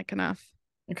iconic enough.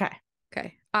 Okay.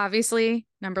 Okay. Obviously,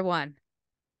 number one,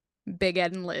 Big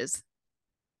Ed and Liz.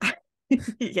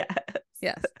 Yes.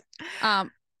 Yes.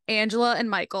 Angela and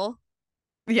Michael.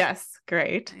 Yes.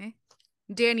 Great. Okay.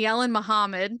 Danielle and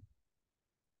Muhammad.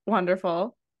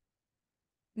 Wonderful.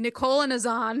 Nicole and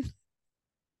Azan.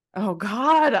 Oh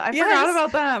God, I forgot Yes.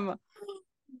 about them.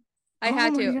 I Oh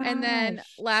had my to. And then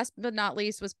gosh. last but not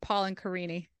least was Paul and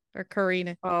Karini or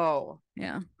Karina. Oh.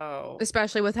 Yeah. Oh.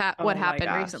 Especially with what Oh my happened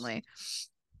gosh. recently.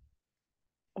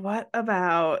 What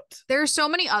about There are so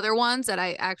many other ones that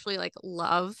I actually like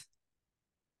love.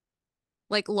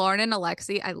 Like Lauren and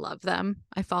Alexi, I love them.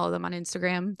 I follow them on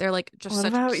Instagram. They're like just what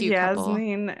such a about cute couple.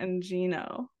 Yasmin and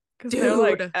Gino? Because they're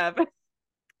like Dude, epic.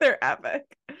 They're epic.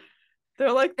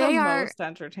 They're like the they are. most I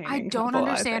entertaining don't couple, I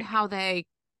understand think. how they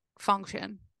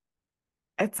function.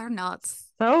 It's They're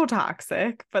nuts. so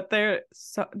toxic, but they're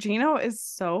so Gino is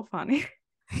so funny.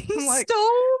 I'm He's like, so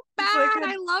he's like bad. a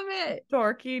I love it.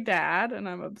 dorky dad, and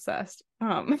I'm obsessed.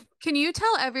 Can you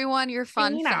tell everyone your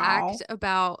fun Gino. fact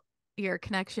about your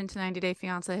connection to 90 Day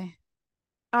Fiance?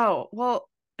 Oh, well,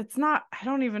 it's not, I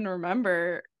don't even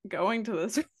remember going to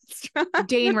this restaurant.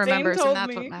 Dane Dane remembers, and told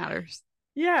that's what me. matters.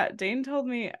 Yeah, Dane told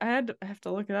me I have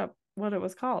to look it up what it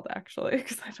was called actually,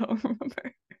 because I don't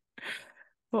remember.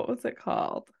 What was it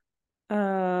called?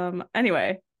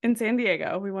 Anyway, in San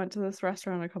Diego, we went to this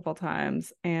restaurant a couple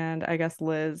times, and I guess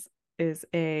Liz is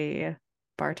a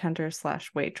bartender slash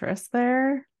waitress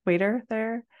there, waiter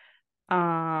there.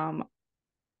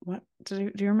 What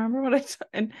do you remember what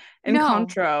in No.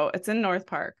 Contro? It's in North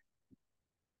Park,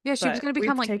 Yeah, she was but going to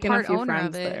become we've like taken a part few owner of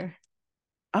friends it. there.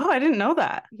 Oh, I didn't know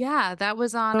that. Yeah, that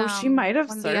was on So she might have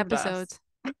one of the served us episodes.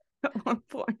 at one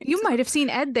point. You might have seen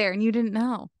Ed there and you didn't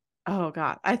know. Oh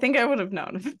God, I think I would have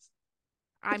known if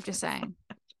I'm just saying.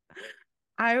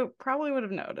 I probably would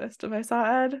have noticed if I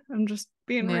saw Ed. I'm just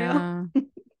being real. Yeah.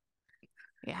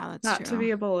 Yeah, that's Not to true.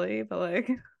 be a bully, but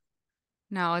like,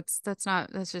 No,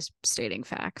 that's just stating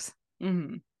facts.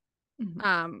 mm-hmm. Mm-hmm.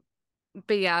 Um,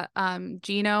 but yeah,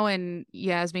 Gino and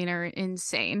Yasmin are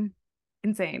insane.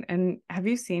 insane. And have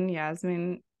you seen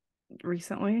Yasmin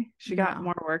recently? She got No.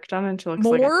 more work done and she looks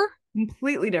like a More?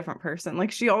 completely different person.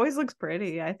 Like she always looks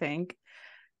pretty, I think,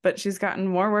 but she's gotten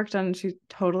more work done and she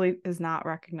totally is not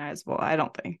recognizable, I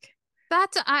don't think.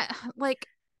 That's I like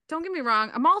don't get me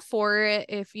wrong. I'm all for it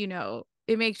if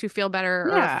it makes you feel better or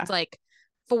if it's Yeah. like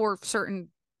for certain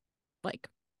like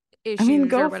I mean, issues or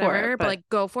go for it, whatever, but but like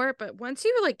go for it. But once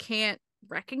you like can't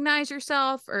recognize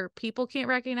yourself or people can't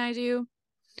recognize you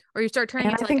or you start turning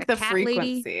and I into like a think the cat lady.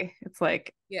 frequency, it's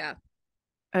like Yeah.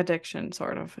 addiction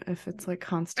sort of if it's like I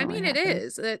constantly mean it happening.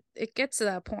 is. It gets to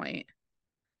that point.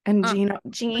 And Um but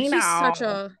he's such Gino,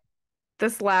 a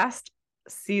this last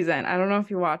season, I don't know if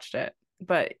you watched it,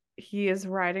 but he is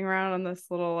riding around on this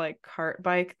little like cart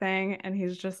bike thing and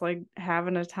he's just like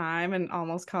having a time and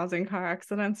almost causing car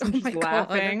accidents and oh just my God.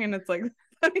 laughing and it's like the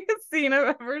funniest scene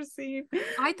I've ever seen.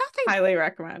 I thought they Highly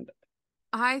recommend.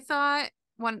 I thought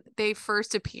when they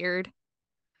first appeared,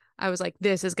 I was like,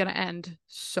 this is gonna end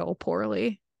so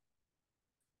poorly.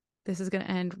 This is gonna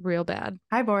end real bad.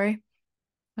 Hi, Bori.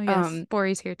 Oh yes, Um,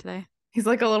 Bori's here today. he's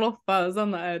like a little fuzz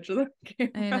on the edge of the I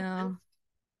camera.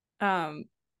 know. Um,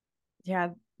 yeah,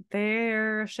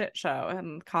 they're a shit show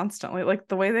and constantly like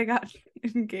the way they got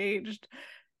engaged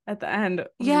at the end was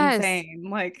Yes. insane.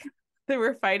 Like they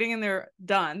were fighting and they were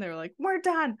done. They were like, "We're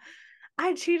done.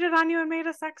 I cheated on you and made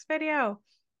a sex video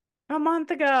a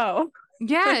month ago." Like,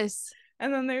 Yes.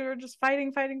 and then they were just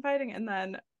fighting, fighting, fighting. And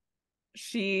then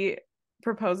she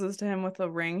proposes to him with a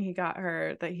ring he got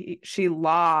her that she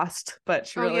lost, but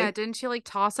she Oh yeah, really didn't she like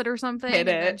toss it or hit something? And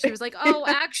then it. she was like, "Oh,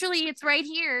 actually, it's right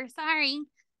here. Sorry."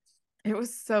 It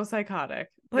was so psychotic.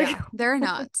 Like, Yeah, they're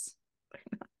nuts.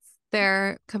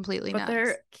 They're completely but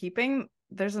nuts.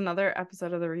 there's another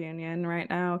episode of the reunion right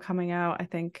now coming out, I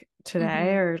think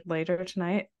today Hmm. or later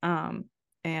tonight.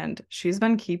 And she's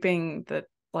been keeping the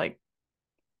like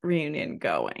reunion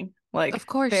going. Like Of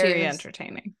course she very is.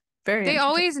 entertaining. Very They entertaining.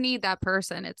 always need that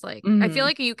person. It's like I feel Mm-hmm.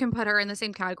 like you can put her in the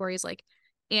same category as like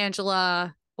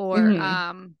Angela or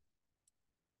Mm-hmm.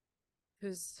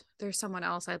 who's there's someone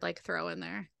else I'd like throw in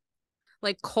there.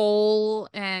 Like Cole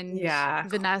and Yeah.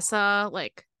 Vanessa,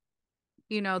 like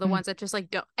the Mm. ones that just like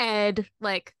don't Ed,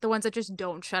 like the ones that just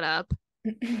don't shut up.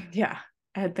 Yeah.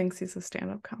 Ed thinks he's a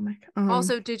stand-up comic.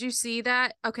 Also, did you see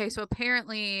that? Okay, so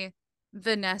apparently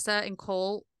Vanessa and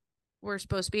Cole were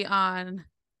supposed to be on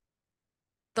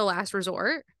The Last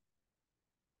Resort,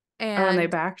 Oh, and they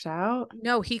and backed out.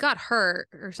 no, he got hurt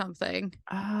or something.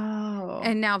 Oh.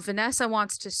 And now Vanessa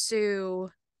wants to sue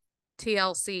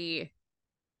TLC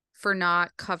for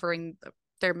not covering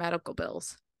their medical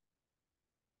bills.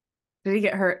 Did he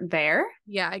get hurt there?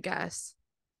 Yeah, I guess.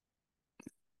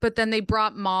 But then they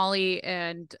brought Molly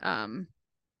and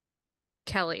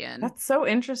Kelly in. That's so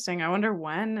interesting. I wonder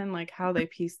when and like how they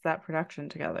pieced that production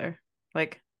together.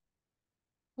 Like,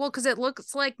 Well, because it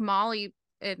looks like Molly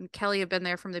and Kelly have been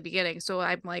there from the beginning. So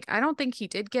I'm like, I don't think he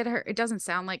did get her. It doesn't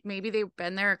sound like maybe they've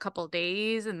been there a couple of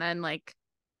days and then like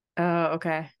oh,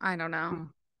 okay. I don't know. Huh.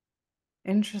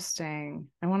 Interesting.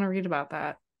 I want to read about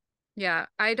that. Yeah,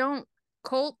 I don't.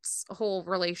 Colt's whole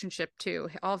relationship too.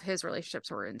 All of his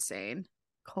relationships were insane.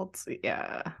 Cults,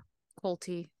 yeah.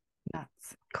 Colty,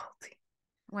 Nuts. Culty.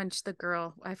 when the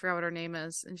girl, I forgot what her name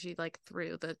is, and she like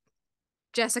threw the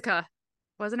Jessica,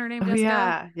 wasn't her name Oh Jessica,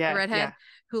 yeah. the Yeah. redhead, Yeah.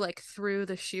 who like threw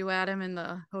the shoe at him in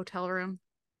the hotel room.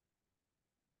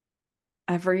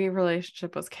 Every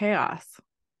relationship was chaos.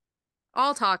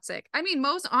 All toxic. I mean,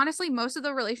 honestly, most of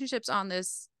the relationships on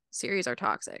this series are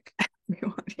toxic. Yeah.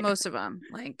 Most of them.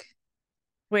 Like,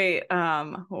 Wait,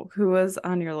 who was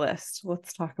on your list?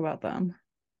 Let's talk about them.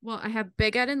 well, I have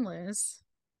Big Ed and Liz.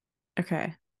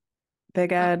 Okay.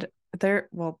 Big Uh, Ed,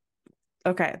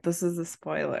 okay, this is a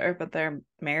spoiler, but they're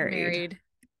married. Married.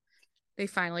 They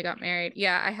finally got married.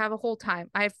 Yeah, I have a whole time.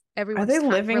 I have Are everyone's they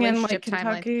living in like relationship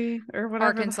timeline. Kentucky or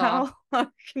whatever the Arkansas. hell?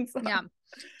 Arkansas. Yeah. Same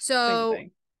So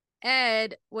thing.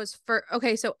 Ed was for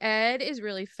okay, so Ed is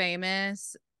really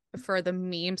famous for the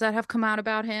memes that have come out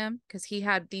about him because he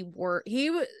had the word He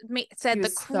said the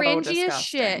was so cringiest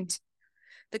disgusting. shit,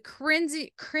 the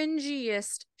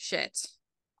cringiest shit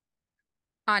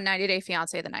on 90 Day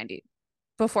Fiance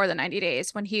before the 90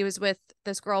 days when he was with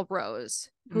this girl Rose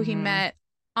who he Hmm. met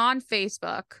on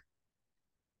Facebook.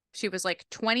 She was like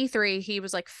 23, he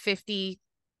was like 55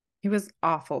 He was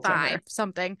awful to her.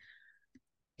 something.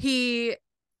 He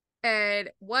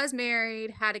Ed was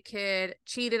married, had a kid,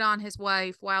 cheated on his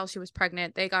wife while she was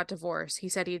pregnant. They got divorced. He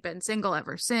said he'd been single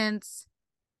ever since.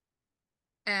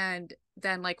 And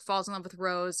then like falls in love with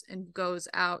Rose and goes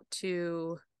out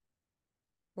to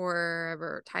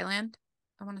wherever, Thailand,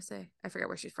 I want to say. I forget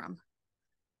where she's from.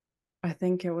 I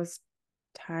think it was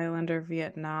Thailand or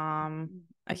Vietnam.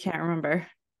 I can't remember.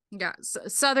 Yeah,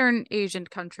 Southern Asian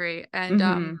country. And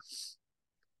Mm-hmm.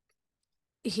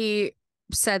 he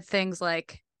said things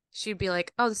like, she'd be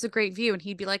like, "Oh, this is a great view," and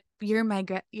he'd be like, you're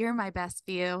my best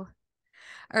view,"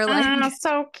 or like, Oh,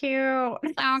 so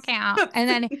cute. "So cute." And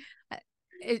then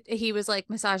he was like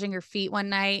massaging her feet one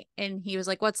night, and he was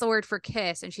like, "What's the word for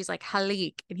kiss?" And she's like,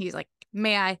 "Halik," and he's like,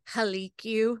 "May I halik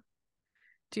you?"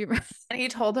 Do you remember? And he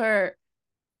told her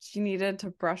she needed to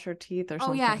brush her teeth or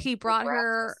Oh yeah, something. Her breath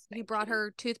was he brought stinky.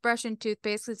 her toothbrush and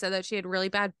toothpaste and said that she had really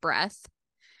bad breath.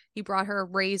 He brought her a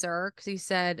razor because he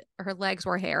said her legs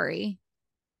were hairy.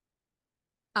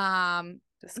 Um,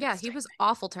 yeah, he Disgusting. was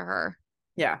awful to her.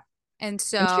 Yeah. And And she's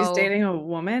so dating a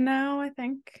woman now, I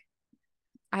think.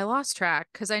 I lost track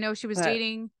because I know But she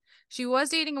was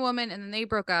dating a woman and then they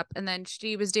broke up and then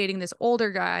she was dating this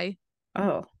older guy.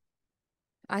 oh.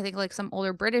 I think like some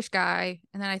older British guy,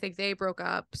 and then I think they broke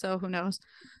up, so who knows.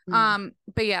 Mm.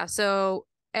 But yeah, so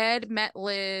Ed met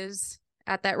Liz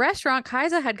at that restaurant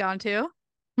Kaisa had gone to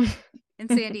in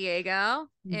San Diego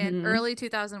in Mm-hmm. early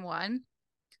 2001.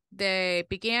 They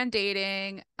began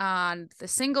dating on The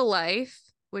Single Life,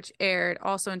 which aired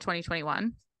also in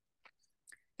 2021.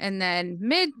 And then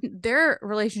their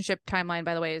relationship timeline,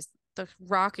 by the way, is the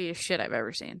rockiest shit I've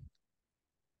ever seen.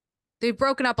 They've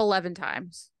broken up 11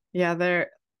 times. Yeah,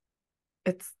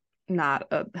 it's not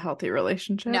a healthy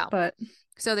relationship, No. but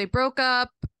So they broke up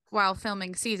while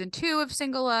filming season 2 of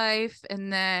Single Life.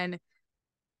 And then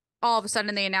all of a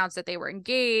sudden they announced that they were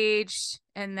engaged.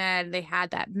 And then they had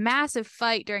that massive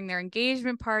fight during their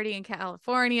engagement party in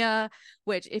California,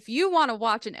 which, if you want to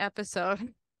watch an episode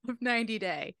of 90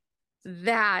 Day,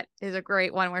 that is a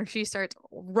great one where she starts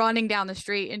running down the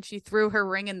street and she threw her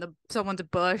ring in someone's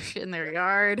bush in their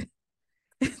yard.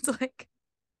 It's like,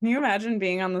 can you imagine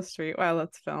being on the street while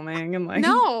it's filming and like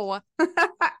no.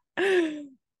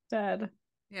 dead?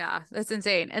 Yeah, that's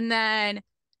insane. And then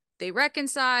they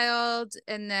reconciled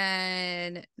and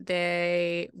then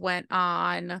they went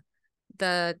on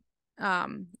the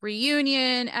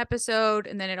reunion episode,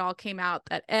 and then it all came out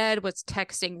that Ed was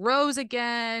texting Rose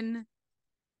again,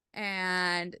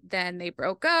 and then they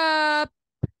broke up,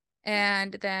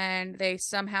 and then they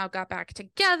somehow got back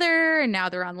together, and now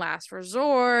they're on Last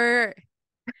Resort,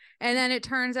 and then it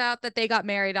turns out that they got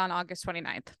married on August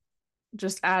 29th.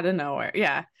 Just out of nowhere.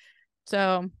 Yeah.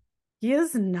 So He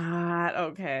is not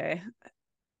okay.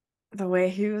 The way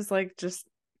he was like, just,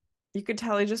 you could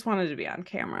tell he just wanted to be on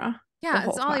camera the yeah,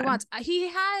 it's whole all he time. wants. He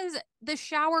has the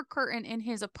shower curtain in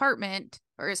his apartment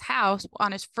or his house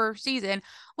on his first season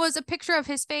was a picture of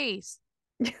his face.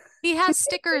 He has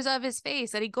stickers of his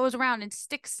face that he goes around and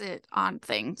sticks it on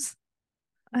things.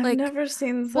 I've Like, never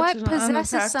seen such what an possesses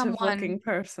unattractive someone? looking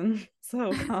person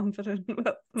so confident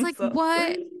about It's like, themselves.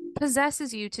 what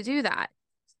possesses you to do that?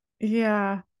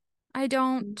 Yeah, I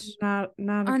don't not a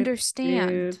good understand.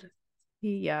 dude.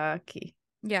 Yucky.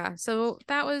 Yeah, so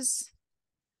that was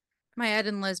my Ed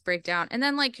and Liz breakdown. And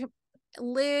then like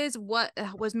Liz what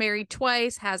was married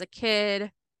twice, has a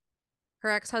kid. Her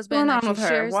What's going ex-husband that on she with her?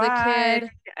 shares the Why,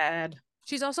 kid. Ed?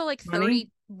 She's also like Money?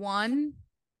 31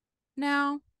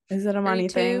 now, Is it a money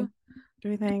 32. thing? Do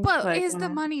we think? But Like, is the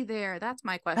money there? That's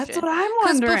my that's what question.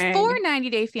 I'm Because before wondering. 90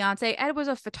 Day Fiance, Ed was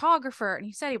a photographer and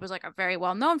he said he was like a very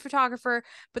well known photographer.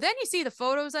 But then you see the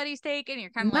photos that he's taken, you're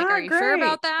kind of like, are Not you sure great.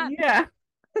 about that? Yeah.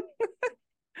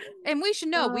 And we should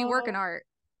know we work in So, art.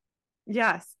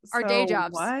 yes. Our day So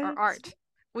jobs are what? art.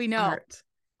 We know Art.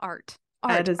 art, Ed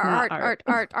art, is not art, art.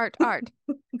 art, art, art,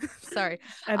 art. Sorry.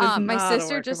 Ed is My not a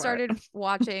sister work just of art. started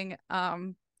watching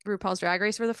RuPaul's Drag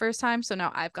Race for the first time. So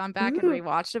now I've gone back and Ooh,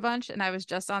 rewatched a bunch, and I was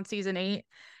just on season 8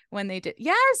 when they did.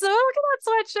 Yes, oh, look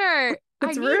at that sweatshirt. I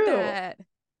it's need Rue. that.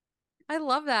 I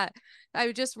love that.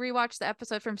 I just rewatched the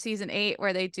episode from season 8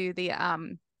 where they do the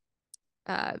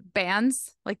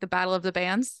bands, like the battle of the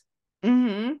bands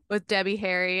Mm-hmm. with Debbie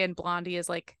Harry and Blondie as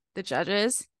like the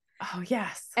judges. Oh,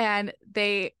 yes. And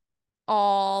they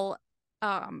all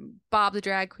Bob the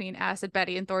drag queen, Acid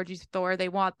Betty, and Thorgy Thor, they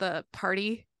want the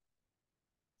party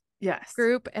Yes.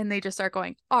 group, and they just start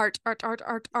going art, art, art,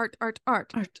 art, art, art,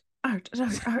 art. Art.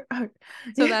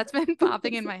 So Yeah. that's been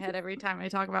popping in my head every time I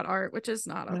talk about art, which is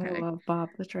not I okay. love Bob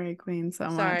the Drag Queen so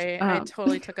much. Sorry, I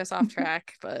totally took us off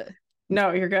track, but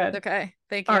No, you're it's good. okay.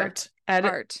 Thank you. Art.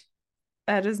 Art.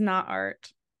 Ed is not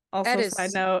art. Ed Also, side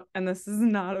is note, and this is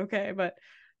not okay, but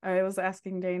I was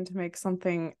asking Dane to make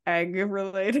something egg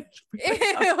related.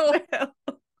 ew.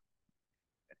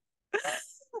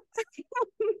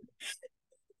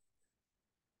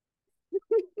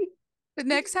 The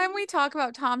next time we talk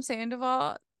about Tom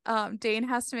Sandoval, Dane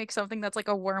has to make something that's like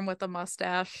a worm with a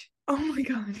mustache. Oh my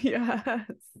god, yes.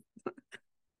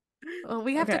 Well,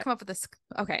 we have to Okay, come up with this.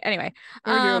 Okay. Anyway.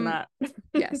 we're doing that.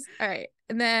 Yes. All right.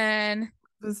 And then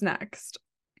Who's next?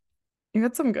 You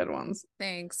had some good ones.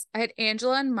 thanks. I had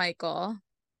Angela and Michael,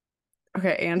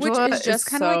 Okay, which Angela is is just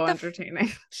kind of like so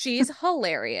entertaining. she's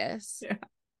hilarious. Yeah.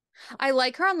 I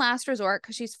like her on Last Resort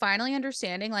because she's finally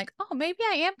understanding, like, oh, maybe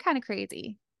I am kind of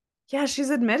crazy. Yeah, she's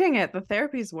admitting it. The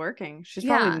therapy's working. She's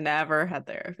probably Yeah. never had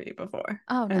therapy before.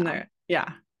 Oh And no. there, yeah.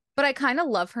 But I kind of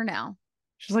love her now.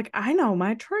 She's like, I know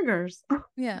my triggers.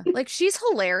 Yeah. Like she's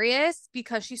hilarious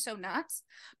because she's so nuts.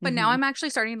 But now Hmm. I'm actually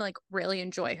starting to like really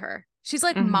enjoy her. She's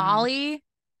like Hmm. Molly,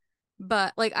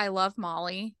 but like I love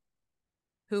Molly,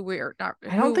 who we're not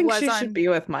I don't who think was she should on be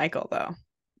with Michael though.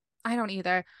 I don't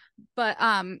either. But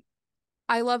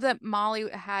I love that Molly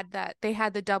had that they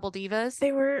had the Double Divas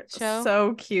They were show.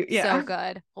 so cute. So Yeah.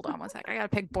 good. Hold on one sec. I gotta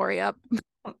pick Bori up.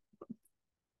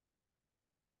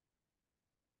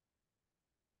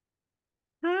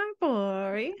 Hi,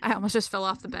 boy. I almost just fell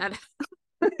off the bed.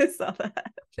 I saw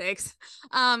that. Thanks.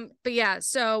 But yeah,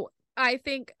 so I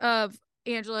think of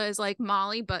Angela as like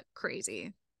Molly, but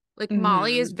crazy. Like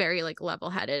Molly is Hmm. very like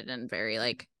level-headed and very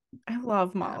like I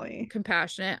love Molly.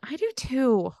 compassionate. I do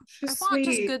too. I She's want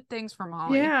just sweet. good things for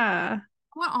Molly. Yeah.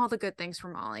 I want all the good things for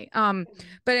Molly.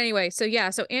 But anyway, so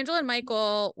yeah, so Angela and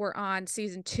Michael were on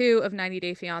season 2 of 90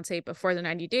 Day Fiance before the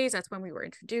 90 days. That's when we were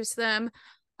introduced to them.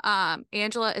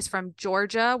 Angela is from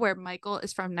Georgia, where Michael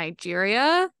is from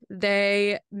Nigeria.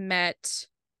 They met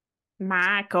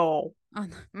Michael.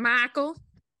 on Michael.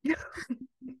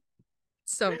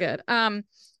 So good.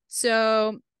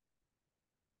 So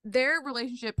their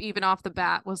relationship, even off the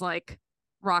bat, was like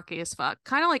rocky as fuck,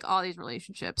 kind of like all these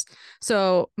relationships.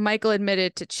 So Michael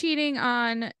admitted to cheating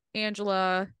on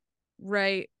Angela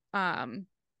right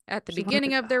at the She wanted beginning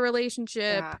to of their go.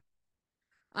 relationship.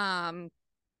 Yeah.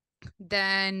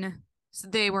 Then so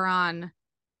they were on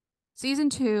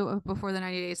season 2 of Before the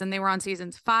 90 Days, and they were on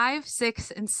seasons 5, 6,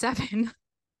 and 7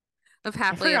 of I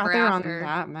Happily Ever forgot they were on After.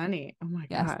 that many. Oh my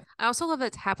Yes. God. I also love that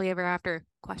it's Happily Ever After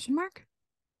question mark.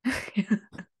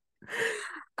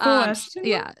 Question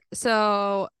Yeah. mark?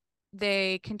 So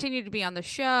they continued to be on the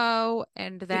show,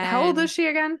 and Wait, how old is then she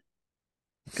again?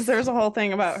 Because there was a whole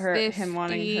thing about him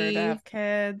wanting her to 50. have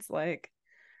kids, like,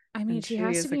 I mean, and she she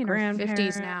has to is a be in her 50s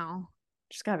grandparent. now.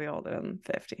 She's gotta be older than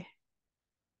 50,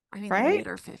 I mean, right?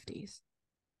 later 50s.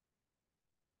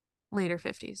 Later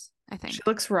 50s, I She think.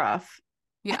 looks rough.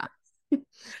 Yeah.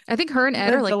 I think her and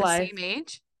Ed are Live the like the life. same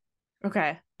age.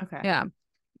 Okay. Okay. Yeah.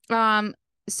 Um,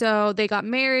 so they got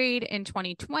married in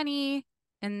 2020,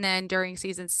 and then during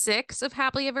season 6 of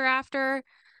Happily Ever After,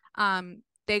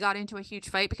 they got into a huge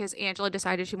fight because Angela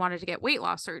decided she wanted to get weight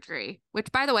loss surgery, which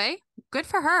by the way, good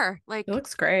for her. It Like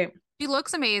looks great. she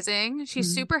looks amazing. She's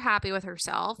Mhm. super happy with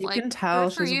herself. You Like can tell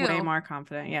good for she's way you. more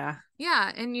confident. Yeah.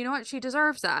 Yeah, and you know what? She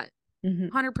deserves that. Hmm.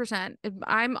 100%.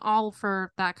 I'm all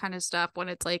for that kind of stuff when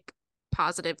it's like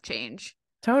positive change.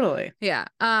 Totally. Yeah.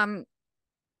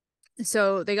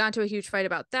 So they got into a huge fight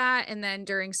about that. And then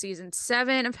during season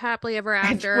 7 of Happily Ever Wait,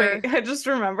 After, I just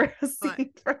remember a what?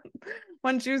 scene from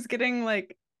when she was getting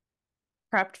like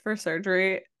prepped for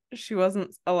surgery. She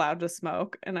wasn't allowed to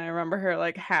smoke, and I remember her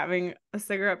like having a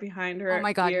cigarette behind Oh her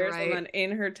my God, you're ears and right. then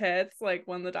in her tits, like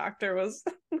when the doctor was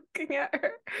looking at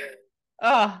her.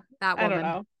 Oh, That I don't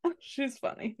woman. know. She's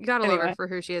funny. You gotta love her Anyway. for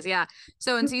who she is. Yeah.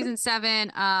 So in season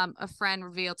 7, a friend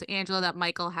revealed to Angela that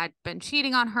Michael had been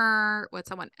cheating on her with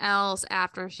someone else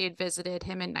after she had visited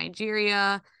him in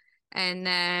Nigeria. And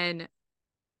then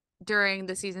during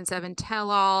the season 7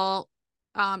 tell-all,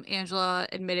 Angela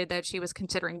admitted that she was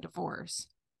considering divorce.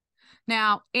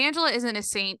 Now, Angela isn't a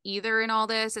saint either in all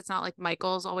this. It's not like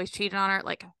Michael's always cheated on her.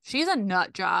 Like she's a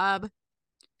nut job.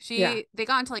 Yeah. They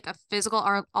got into like a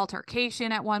physical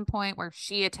altercation at one point where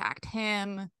she attacked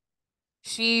him.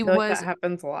 She I feel like was that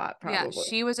happens a lot, Yeah, probably.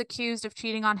 she was accused of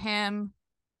cheating on him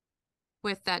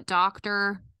with that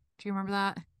doctor. Do you remember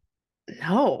that?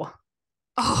 No.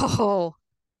 Oh,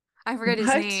 I forget his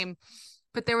What? name.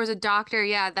 But there was a doctor,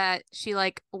 yeah, that she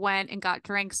like went and got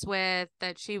drinks with,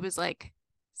 that she was like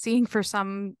seeing for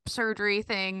some surgery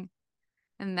thing,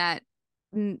 and that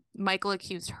Michael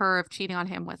accused her of cheating on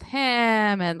him with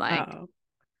him and like Oh.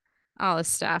 all this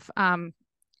stuff.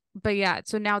 But yeah,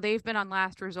 so now they've been on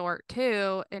Last Resort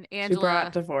too, and She brought Angela,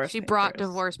 divorce she brought papers.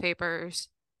 divorce papers.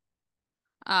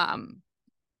 Um,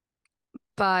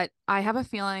 but I have a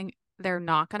feeling they're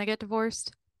not going to get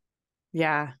divorced,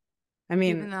 Yeah. I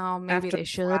mean, even though maybe after they this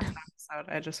should. last episode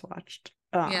I just watched,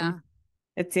 Yeah.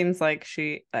 it seems like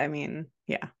I mean,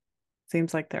 yeah,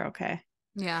 seems like they're okay.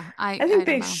 Yeah. I I think don't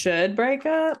they know. should break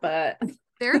up, but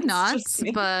They're that's just nuts,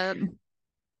 me. but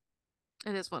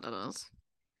it is what it is.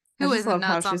 I Who just isn't love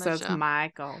how nuts she on this says show?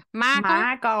 Michael.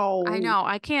 Michael? I Michael. know.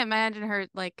 I can't imagine her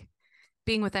like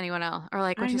being with anyone else. Or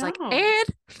like when I she's like, know. Ed,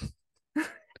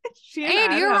 She and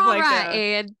Ed, Ed you're have all like right,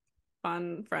 a Ed.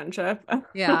 fun friendship.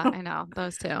 Yeah, I know.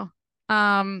 Those two.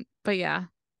 But yeah.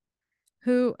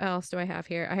 Who else do I have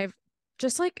here? I have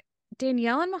just like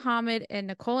Danielle and Muhammad and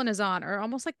Nicole and Azan are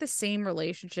almost like the same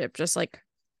relationship, just like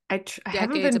I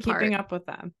haven't decades been keeping apart. up with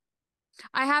them,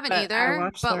 I haven't but I either,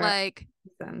 watched but their like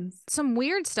seasons. some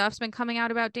weird stuff's been coming out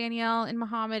about Danielle and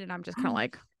Muhammad, and I'm just kind of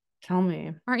like, Tell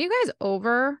me. aren't you guys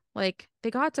over? Like,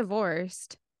 they got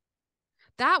divorced.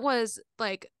 That was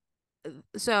like,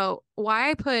 so why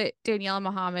I put Danielle and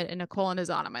Muhammad and Nicole and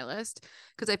Azan on my list,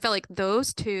 because I felt like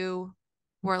those two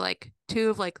were like two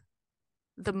of like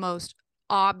the most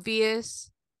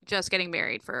obvious just getting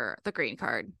married for the green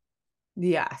card,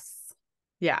 Yes.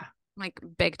 Yeah, like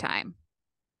big time.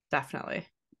 definitely.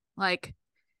 Like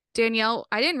Danielle,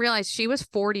 I didn't realize she was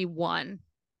 41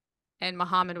 and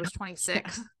Muhammad was Yeah.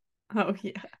 26. Oh,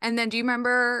 yeah. And then do you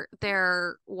remember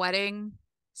their wedding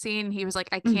scene? He was like,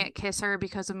 I can't kiss her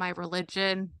because of my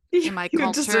religion and my You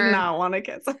just did culture. not want to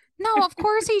kiss her. No, of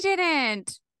course he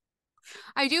didn't.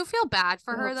 I do feel bad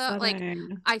for So her though. Like,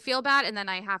 upsetting. I feel bad, and then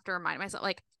I have to remind myself,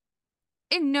 like,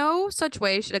 in no such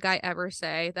way should a guy ever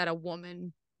say that a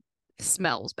woman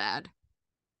smells bad.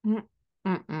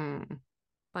 Mm-mm.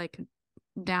 Like,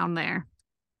 down there.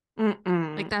 Like,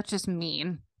 Mm-mm. that's just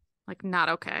mean. Like, not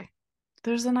okay.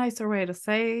 There's a nicer way to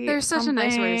say There's such a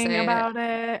nice way to something say it. about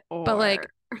it, But, like,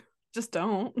 or just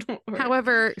don't. Or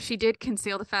however, she did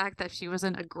conceal the fact that she was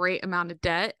in a great amount of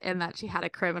debt and that she had a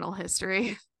criminal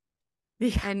history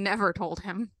yeah, and never told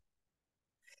him.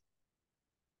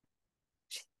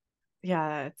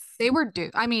 yeah, it's They were due.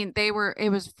 I mean,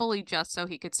 it was fully just so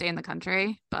he could stay in the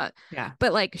country, yeah.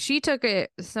 but like she took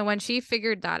it. So when she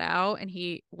figured that out and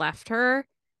he left her,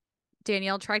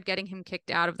 Danielle tried getting him kicked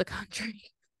out of the country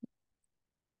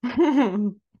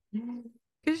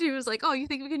because she was like, "Oh, you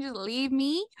think we can just leave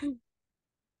me?"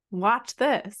 Watch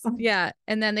this. Yeah.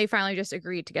 And then they finally just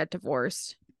agreed to get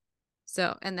divorced.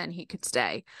 So, and then he could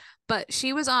stay. But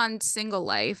she was on Single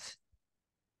Life,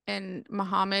 and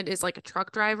Muhammad is like a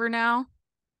truck driver now.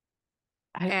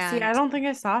 I see. I And don't think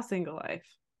I saw Single Life.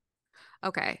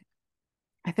 okay,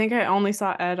 I think I only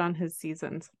saw Ed on his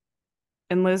seasons,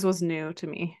 and Liz was new to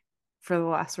me for the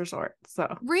last resort.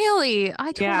 So really?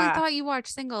 I totally yeah, thought you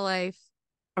watched Single Life.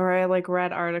 or I like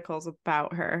read articles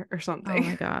about her or Oh something.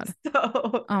 my God.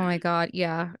 So Oh my God.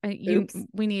 Yeah. oops,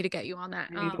 We need to get you on that.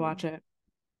 I need to watch it.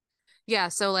 Yeah.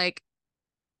 So like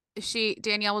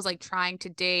Danielle was like trying to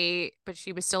date, but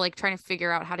she was still like trying to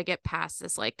figure out how to get past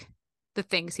this, like the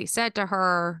things he said to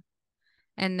her.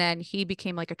 And then he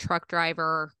became like a truck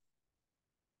driver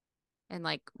and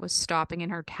like was stopping in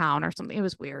her town or something. It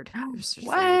was weird. It was just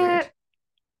very weird. What? Were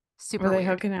Super they weird.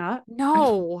 hooking up?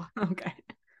 No. Okay.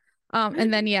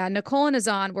 And then yeah, Nicole and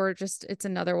Azan were just it's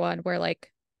another one where like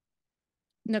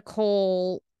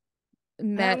Nicole That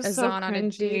met was so Azan on a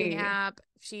dating cringy. app. The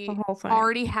She whole thing.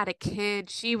 already had a kid.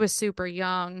 She was super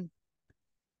young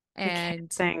The kid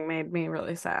and thing made me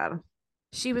really sad.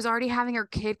 she was already having her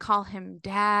kid call him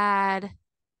dad.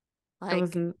 It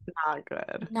was Like, not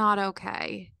good. not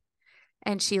okay.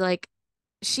 And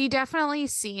she definitely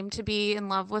seemed to be in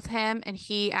love with him, and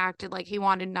he acted like he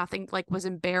wanted nothing, like was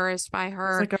embarrassed by It was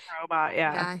her. like a robot.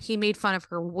 Yeah. Yeah, he made fun of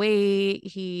her weight.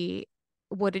 He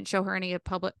wouldn't show her any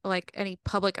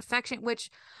public affection, which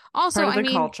also, Part of I the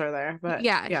mean, culture there. But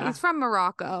yeah, yeah, he's from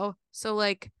Morocco. So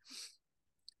like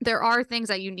there are things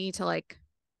that you need to like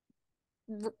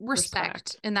respect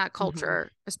respect. in that Hmm.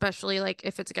 culture, especially like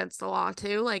if it's against the law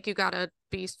too. Like you gotta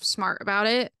be smart about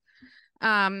it.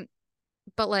 Um,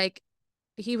 but like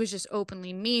he was just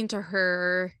openly mean to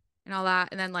her and all that.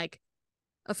 And then like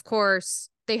of course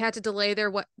they had to delay their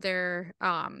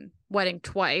wedding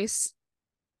twice.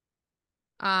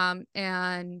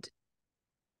 And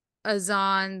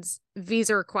Azan's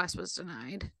visa request was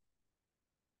denied.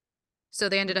 So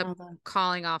they ended up Oh, that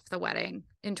calling off the wedding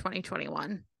in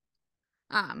 2021.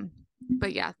 Um,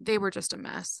 but yeah, they were just a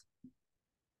mess.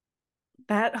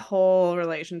 that whole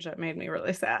relationship made me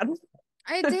really sad.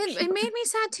 I did. It made me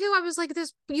sad too. I was like,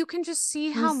 this, you can just see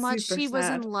It how was much super she was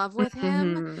in sad. love with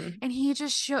him. Hmm. And he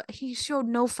showed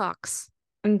no fucks.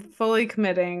 And fully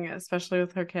committing, especially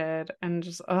with her kid, and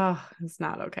just it's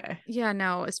not okay. Yeah,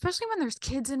 no, especially when there's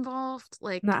kids involved.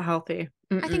 Like, Not healthy.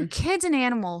 I think Mm-mm. kids and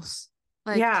animals,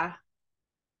 like, Yeah.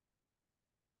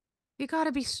 you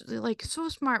gotta be like so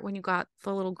smart when you got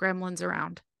the little gremlins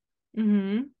around.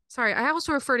 Hmm. Sorry, I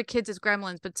also refer to kids as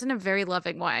gremlins, but it's in a very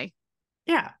loving way.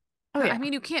 Yeah. Oh I yeah.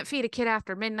 mean, you can't feed a kid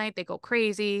after midnight. They go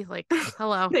crazy. Like,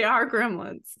 hello. They are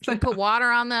gremlins. You put water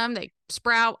on them, they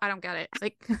sprout. I don't get it.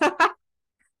 Like,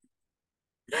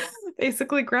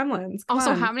 Basically gremlins. Come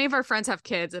also, how on. many of our friends have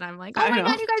kids? And I'm like, oh I my know.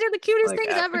 God, you guys are the cutest Like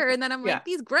things ever. And then I'm yeah. like,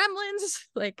 these gremlins.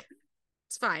 Like,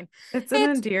 it's fine. It's an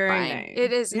It's endearing fine.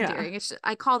 It name. is Yeah. endearing. It's just,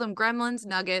 I call them gremlins,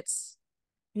 nuggets.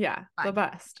 Yeah. The Fine.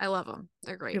 best. I love them.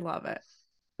 They're You great. love it.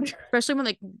 Especially when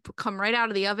they come right out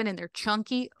of the oven and they're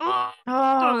chunky. Oh,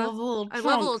 Oh, those little I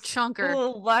love a little chunks. The chunker.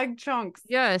 little leg chunks.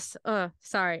 Yes.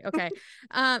 Sorry. Okay.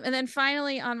 And then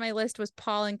finally on my list was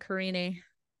Paul and Karini.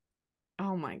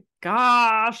 Oh my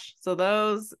gosh. So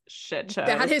those shit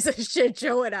That shows. is a shit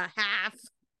show and a half.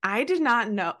 I did not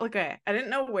know. Okay, I didn't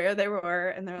know where they were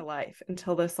in their life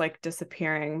until this like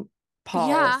disappearing Paul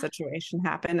Yeah. situation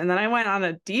happened. And then I went on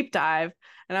a deep dive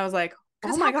and I was like, oh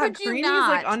Because my how God, could you Karini is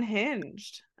like not?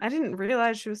 unhinged. I didn't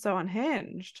realize she was so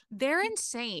unhinged. They're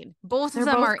insane. Both of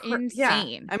They're them both, are yeah.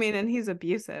 insane. I mean, and he's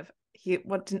abusive. There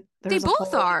They was a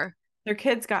both whole, are. their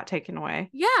kids got taken away.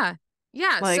 Yeah.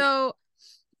 Yeah. Like, So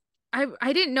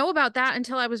I didn't know about that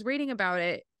until I was reading about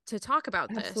it to talk about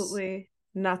this. absolutely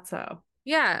nutso.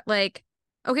 Yeah. Like,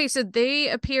 okay, so they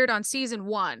appeared on season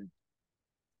one.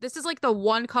 This is like the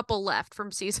one couple left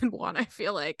from season one, I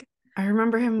feel like. I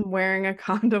remember him wearing a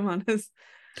condom on his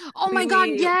Oh my God,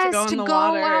 thingy to yes, go to in the go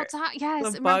water. outside. The Yes.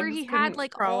 Remember bugs he had couldn't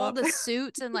like crawl all up. the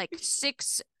suits and like he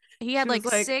She had was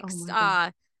like like, oh six my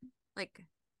God. like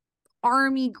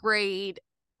army grade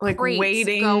Like crates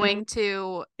waiting. going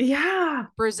to Yeah.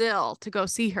 Brazil to go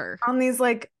see her. On these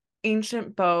like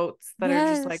ancient boats that are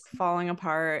just like Yes. falling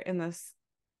apart in this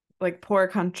like poor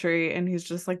country. And he's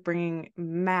just like bringing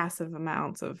massive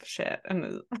amounts of shit.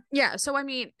 And Yeah. So, I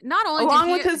mean, not only did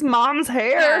along with he, his mom's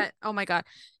hair. yeah. Oh my God.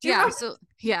 Do you Yeah. remember? So, Sorry.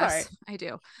 yes, I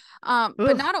do. But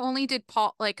Ugh. not only did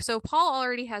Paul, like, so Paul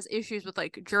already has issues with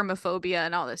like germophobia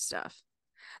and all this stuff.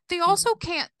 They also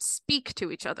can't speak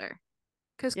to each other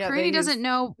because Yeah, they Karini doesn't use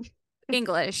know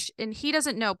English and he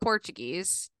doesn't know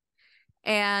Portuguese.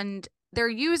 And they're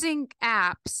using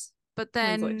apps, but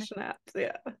then translation apps.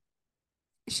 Yeah.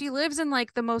 she lives in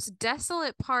like the most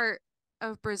desolate part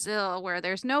of Brazil where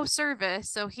there's no service.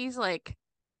 So he's like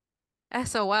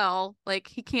SOL. Like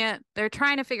he can't, they're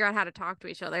trying to figure out how to talk to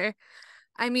each other.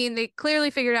 I mean, they clearly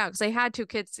figured out because they had two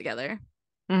kids together.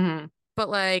 Hmm. But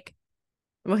like,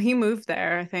 Well, he moved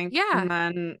there, I think. And yeah.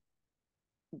 then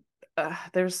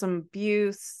there's some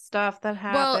abuse stuff that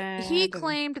Well, he happened. And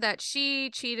claimed that she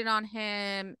cheated on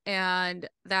him and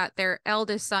that their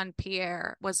eldest son,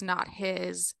 Pierre, was not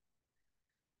his.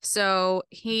 So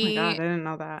oh my God, I he didn't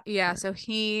know that Yeah, part. so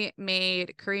he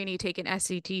made Karini take an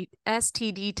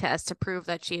STD test to prove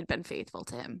that she had been faithful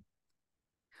to him,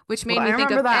 which Well, made I me think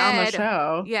remember of that on the Ed.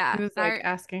 show. Yeah, He was like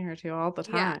asking her to all the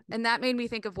yeah, time. and that made me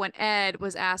think of when Ed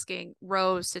was asking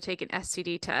Rose to take an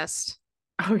STD test,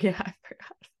 Oh yeah,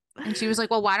 I and she forgot. was like,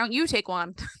 "Well, why don't you take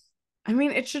one?" I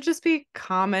mean, it should just be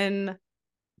common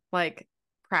like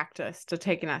practice to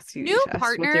take an STD New test with your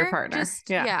partner, partner. just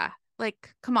Yeah. yeah,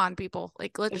 like come on, people,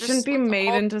 like It shouldn't be let's made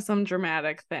all into some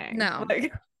dramatic thing. no,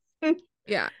 Like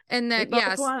yeah, and we then both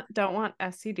yes, want don't want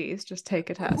STDs, just take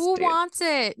a test, who dude. wants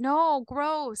it? No,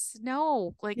 gross,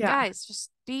 no, like Yeah. guys, just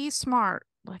be smart,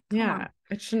 like come Yeah. on.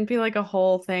 It shouldn't be like a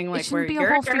whole thing It like where shouldn't be a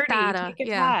you're whole dirty, frittata. take a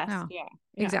Yeah, test. no, Yeah.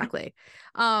 Yeah. exactly.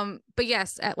 But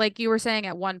yes, like you were saying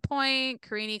at one point,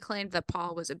 Karini claimed that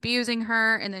Paul was abusing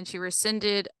her, and then she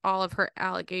rescinded all of her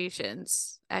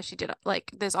allegations as she did.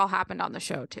 Like this all happened on the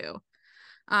show too.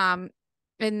 Um,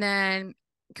 and then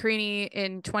Karini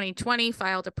in 2020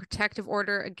 filed a protective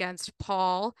order against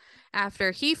Paul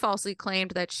after he falsely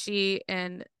claimed that she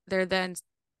and their then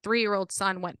 3-year-old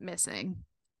son went missing.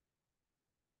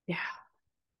 Yeah.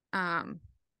 Um,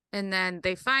 and then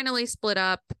they finally split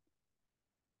up.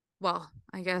 Well,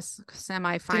 I guess Didn't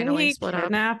semi-finally he split up.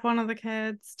 kidnap one of the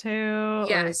kids too? Like,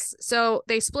 Yes. So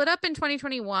they split up in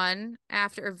 2021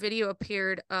 after a video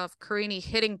appeared of Karini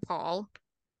hitting Paul.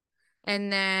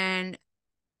 And then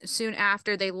soon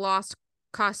after, they lost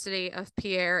custody of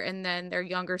Pierre and then their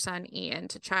younger son, Ian,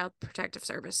 to Child Protective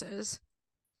Services.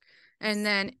 And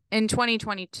then in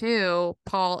 2022,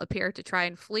 Paul appeared to try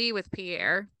and flee with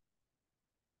Pierre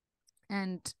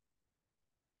and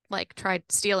like tried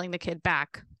stealing the kid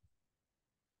back,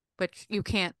 which you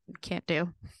can't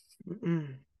do. mm-mm.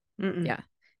 Mm-mm. Yeah.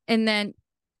 And then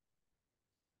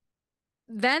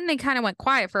they kind of went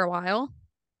quiet for a while.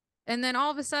 And then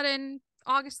all of a sudden,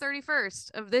 August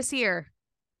 31st of this year,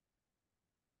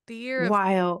 the year of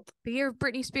Wild.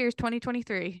 Britney Spears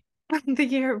 2023. The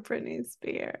year of Britney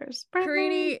Spears.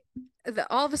 Britney. Karini,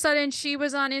 all of a sudden she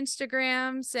was on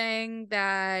Instagram saying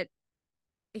that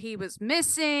he was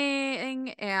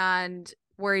missing and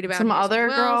worried about Some his other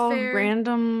girl, welfare.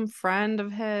 random friend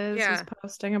of his, was Yeah.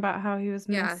 posting about how he was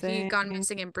Yeah, he'd gone missing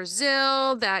missing in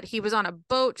Brazil, that he was on a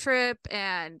boat trip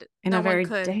and in a no one very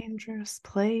could, dangerous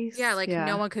yeah, place. like no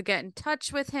Yeah. one could get in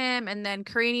touch with him. And then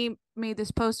Karini made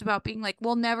this post about being like,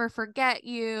 we'll never forget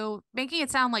you, making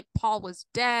it sound like Paul was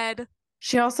dead.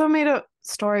 She also made a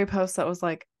story post that was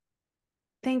like,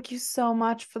 thank you so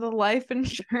much for the life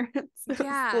insurance. It was the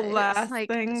Yeah, it's last like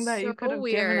thing that so you could have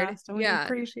given weird. us, and we Yeah.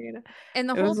 appreciate it. And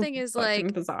the It whole was thing is fucking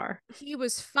like bizarre. he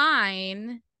was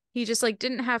fine. He just like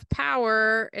didn't have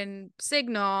power and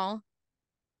signal.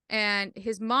 And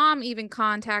his mom even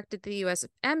contacted the US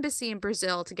Embassy in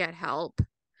Brazil to get help.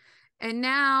 And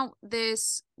now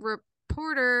this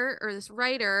reporter or this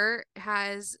writer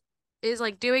is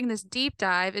like doing this deep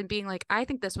dive and being like, I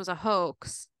think this was a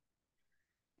hoax.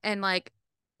 And like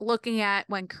looking at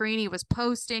when Karini was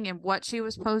posting and what she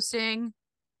was posting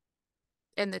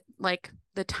and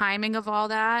the timing of all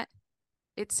that,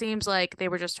 it seems like they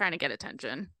were just trying to get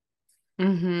attention. So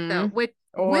Mm-hmm. with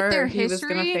Or their he was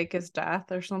gonna history, fake his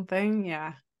death or something.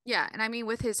 Yeah. yeah, and I mean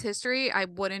with his history, I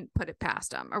wouldn't put it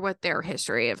past them or with their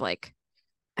history of like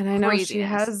And I know she craziness.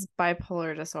 has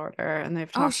bipolar disorder, and they've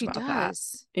Oh, talked she about that.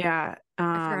 does. Yeah.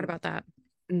 I forgot about that.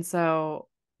 And so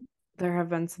there have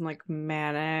been some like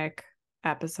manic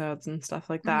episodes and stuff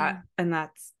like that. Hmm. And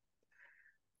that's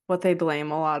what they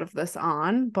blame a lot of this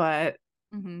on, but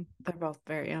Hmm. they're both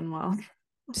very unwell.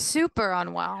 Super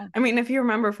unwell. I mean, if you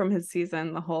remember from his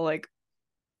season, the whole like,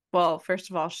 well, first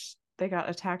of all, they got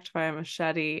attacked by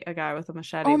a guy with a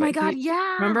machete, Oh my but God,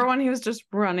 remember yeah. when he was just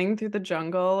running through the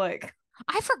jungle? Like,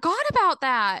 I forgot about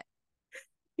that.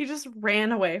 he just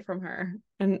ran away from her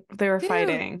and they were Dude,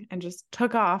 fighting and just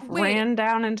took off, wait. ran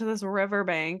down into this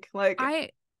riverbank. Like, I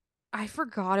I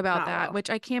forgot about not that, well. which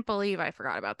I can't believe I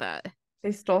forgot about that.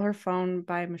 They stole her phone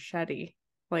by machete,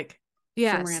 like some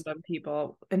Yes. random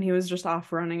people, and he was just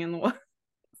off running in the woods.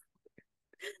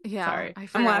 Yeah, Sorry. I I'm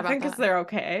forgot laughing about because that. they're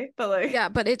okay, but like Yeah,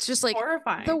 but it's just like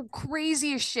horrifying. the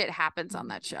craziest shit happens on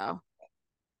that show.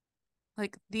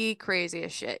 Like the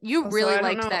craziest shit. You Also, really I don't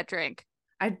liked know. that drink.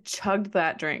 I chugged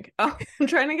that drink. Oh, I'm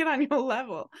trying to get on your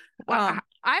level. Well, Um,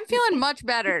 I'm feeling much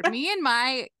better. Me and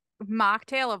my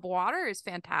mocktail of water is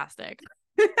fantastic.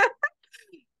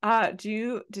 did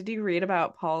you read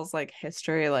about Paul's like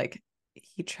history? Like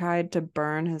he tried to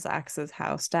burn his ex's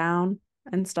house down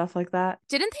and stuff like that.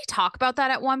 Didn't they talk about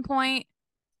that at one point?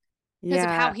 Because of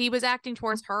how Yeah. he was acting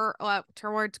towards her,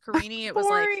 towards Karini, it was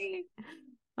like, Corey.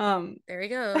 Um, there he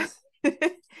goes.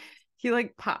 he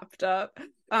like popped up.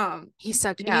 He's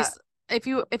such Yeah, he's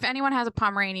if anyone has a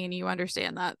Pomeranian, you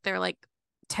understand that they're like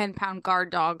 10-pound guard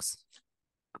dogs.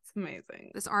 it's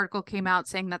amazing. This article came out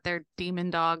saying that they're demon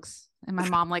dogs, and my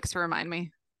mom likes to remind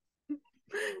me,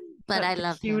 but I But the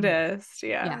love him. cutest,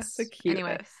 yeah, the Yes.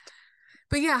 Anyway, cutest.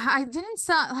 but yeah, I didn't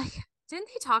saw like didn't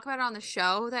they talk about it on the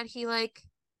show that he like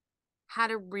had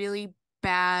a really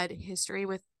bad history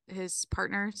with his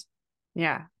partners?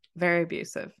 Yeah, very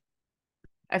abusive.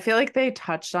 I feel like they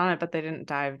touched on it, but they didn't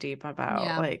dive deep about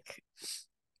Yeah. like,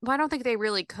 Well, I don't think they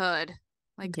really could,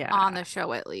 like on yeah, the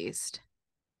show at least.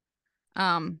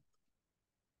 Um,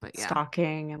 but yeah.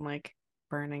 stalking and like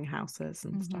burning houses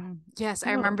and stuff. Yes,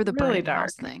 I Real, remember the really burning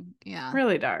house dark, thing. Yeah.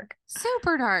 really dark.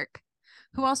 Super dark.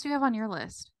 Who else do you have on your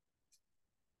list?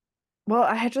 Well,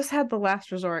 I had just had The Last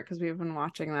Resort because we've been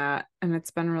watching that and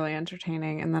it's been really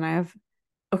entertaining. And then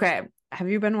okay, have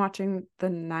you been watching the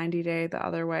 90 Day the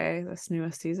Other Way, this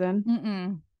newest season?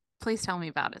 Mm-mm. Please tell me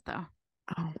about it though.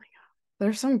 Oh my God.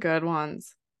 There's some good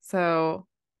ones. So,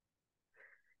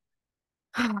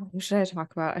 who should I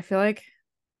talk about? I feel like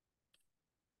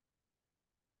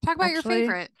Talk about your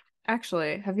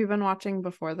actually, favorite. have you been watching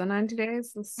before the 90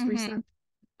 days? This Mm-hmm. recent?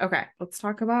 Okay, let's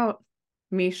talk about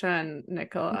Misha and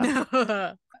Nicola.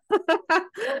 No.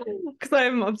 Because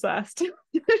I'm obsessed.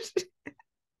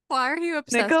 Why are you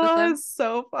obsessed with Nicola him? is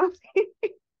so funny.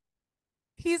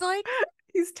 He's like,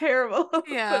 He's terrible, but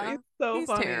yeah, he's so he's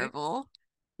funny. terrible.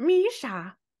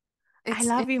 Misha. I It's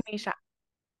love you, it's Misha.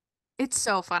 it's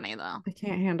so funny though. I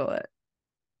can't handle it.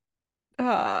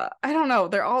 I don't know.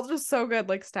 They're all just so good.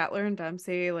 Like Statler and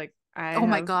Dempsey. Like I Oh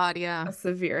my have God, yeah. a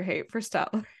severe hate for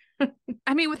Statler.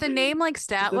 I mean, with a name like She's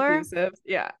Statler, abusive.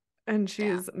 Yeah. And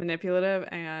yeah, she's manipulative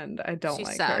and I don't she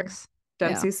like her. sucks. Yeah,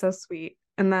 Dempsey's so sweet.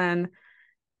 And then,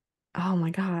 oh my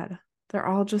God, they're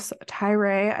all just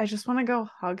Tyree. I just want to go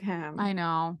hug I him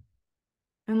know.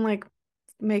 and like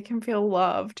make him feel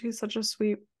loved. He's such a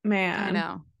sweet I man.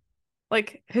 know.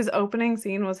 Like his opening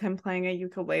scene was him playing a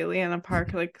ukulele in a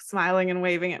park, like smiling and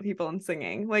waving at people and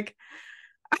singing. Like,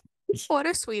 What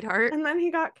a sweetheart. and then he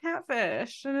got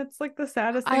catfished, and it's like the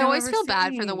saddest I thing I've always ever feel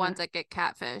bad for the seen. ones that get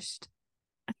catfished.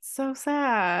 So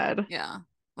sad. Yeah.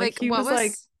 Like Like he what was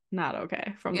like was not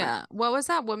okay from that. yeah, what was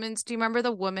that woman's, do you remember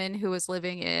the woman who was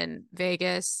living in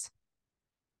Vegas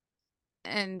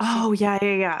and she Oh yeah,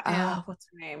 yeah, yeah. yeah, What's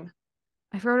her name?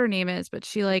 I forgot what her name is, but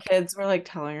she The like kids were like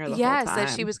telling her the whole yes, that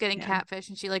she time. was getting Yeah. catfish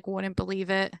and she like wouldn't believe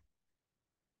it.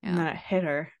 And Yeah. then it hit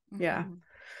her. Yeah. Hmm.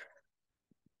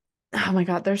 Oh my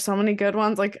God, there's so many good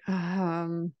ones. Like,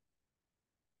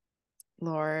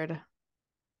 Lord,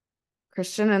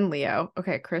 Christian and Leo.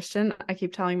 Okay, Christian, I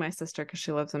keep telling my sister because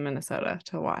she lives in Minnesota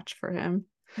to watch for him.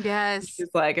 Yes. She's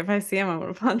like, if I see him, I'm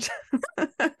gonna punch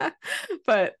him.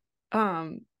 But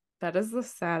um, that is the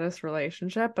saddest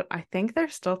relationship, but I think they're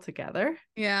still together.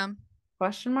 Yeah.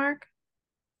 Question mark?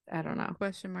 I don't know.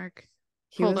 Question mark.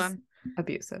 He Hold was on.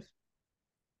 abusive.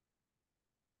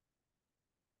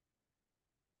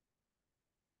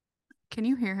 Can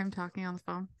you hear him talking on the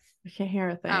phone? I can't hear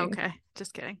a Oh, thing. okay.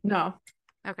 Just kidding. No,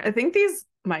 Okay. I think these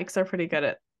mics are pretty good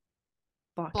at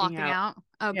blocking Blocking out. out.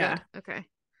 Oh, good. Yeah, Okay.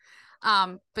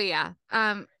 But yeah,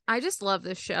 I just love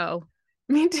this show.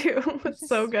 me too. It's It's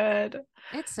so just, good.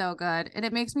 it's so good. And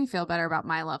it makes me feel better about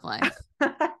my love life.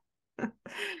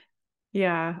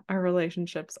 Yeah, our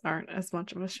relationships aren't as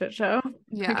much of a shit show. I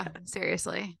Yeah, guess.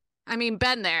 seriously. I mean,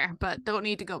 been there, but don't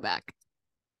need to go back.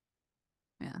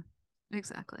 Yeah,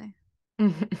 exactly.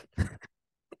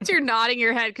 So you're nodding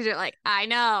your head because you're like, I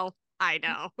know, I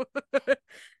know.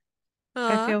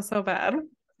 I uh, feel so bad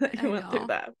that you I went through know.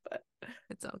 that, but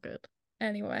It's all good.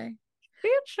 Anyway,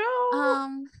 good show.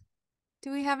 um,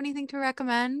 do we have anything to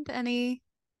recommend? Anything?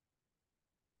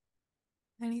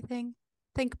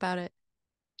 Think about it.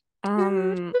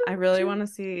 I really want to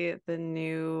see the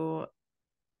new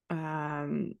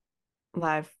um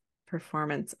live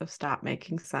performance of Stop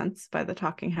Making Sense by the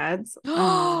Talking Heads.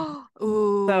 So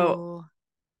Ooh.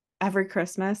 every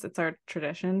Christmas, it's our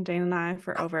tradition, Dane and I,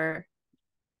 for over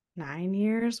 9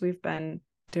 years, we've been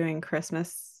doing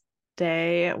Christmas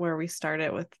Day where we start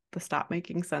it with the Stop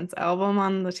Making Sense album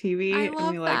on the I TV and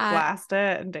love we like that. blast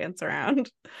it and dance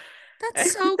around.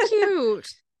 That's so cute.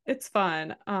 It's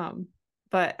fun.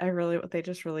 But they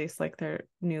just released like their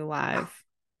new live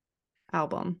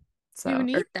album. You So,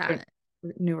 need or that.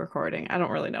 new recording. I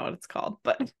don't really know what it's called,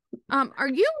 but Are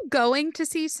you going to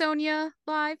see Sonia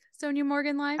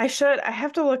Morgan live? I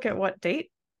have to look at what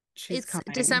date she's It's coming.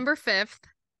 December 5th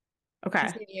in Okay.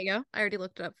 San Diego. I already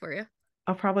looked it up for you.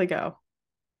 I'll probably go.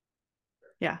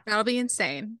 Yeah. That'll be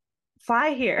insane.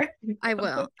 Fly here. I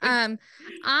will.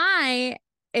 I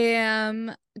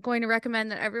am going to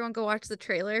recommend that everyone go watch the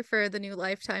trailer for the new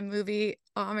Lifetime movie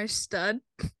Amish Stud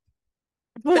that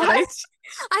I What?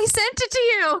 I sent it to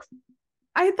you.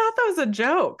 I thought that was a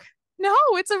joke. No,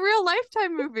 it's a real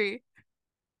Lifetime movie.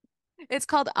 It's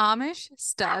called Amish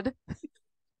Stud.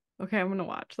 Okay, I'm gonna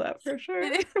watch that for sure.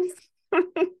 It is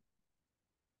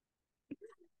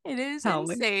it is Tell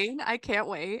me. insane. I can't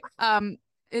wait.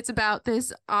 It's about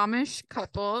this Amish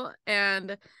couple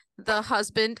and the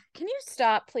husband. Can you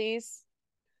stop, please?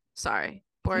 Sorry, Can't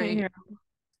boring. hear.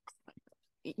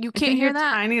 You I can't can hear hear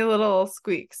that? tiny little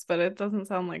squeaks, but it doesn't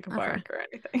sound like a Okay, bark or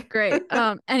anything. great.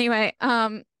 Anyway,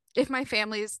 if my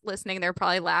family's listening, they're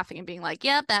probably laughing and being like,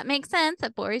 "Yep, that makes sense.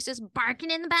 That Bori's just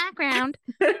barking in the background."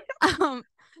 Um,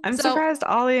 I'm so surprised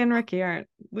Ollie and Ricky aren't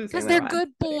because losing their they're minds. good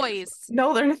boys.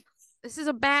 No, they're not. This is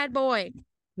a bad boy.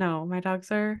 No, my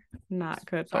dogs are not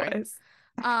good Sorry. boys.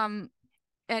 Um,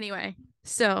 anyway,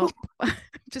 so I'm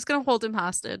just gonna hold him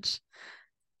hostage.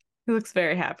 He looks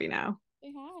very happy now.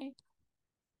 Say hi.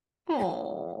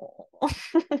 Oh.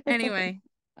 Anyway,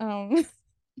 um,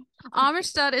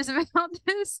 Amistad is about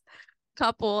this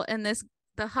couple, and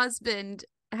the husband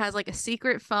has like a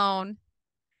secret phone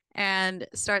and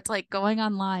starts like going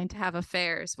online to have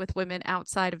affairs with women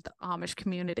outside of the Amish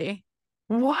community.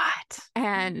 What?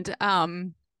 And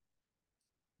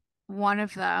one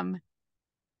of them,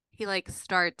 he like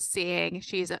starts seeing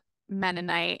she's a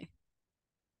Mennonite,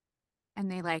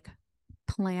 and they like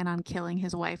plan on killing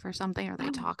his wife or something, or they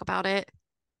talk about it.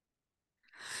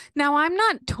 Now, I'm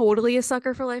not totally a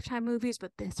sucker for Lifetime movies,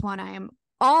 but this one I am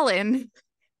all in.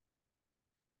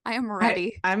 I am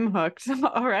ready. I'm hooked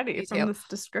already Me from too. this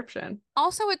description.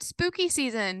 Also, it's spooky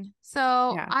season,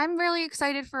 so Yeah. I'm really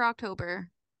excited for October.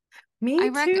 Me I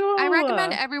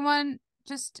recommend too. everyone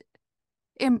just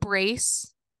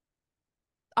embrace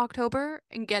October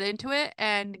and get into it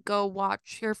and go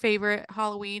watch your favorite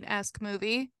Halloween-esque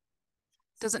movie.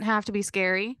 Doesn't have to be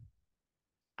scary.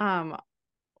 Um,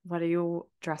 what are you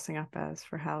dressing up as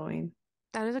for Halloween?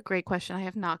 That is a great question. I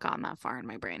have not gotten that far in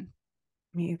my brain.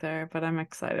 Me either, but I'm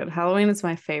excited. Halloween is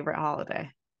my favorite holiday.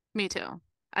 Me too.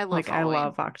 I love Like I Halloween.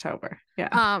 love October. Yeah.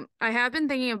 I have been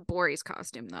thinking of Bori's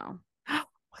costume though.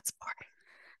 What's boring?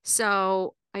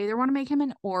 So I either want to make him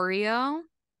an Oreo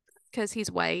because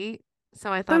he's white.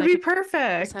 So I thought That'd I be could just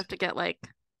have perfect. to get like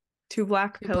Two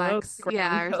black two pillows, blacks, ground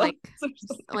yeah, or pillows or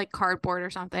something. like cardboard or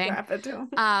something. Wrap it to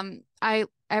him. I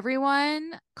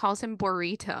everyone calls him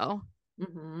burrito.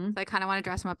 Hmm. So I kind of want to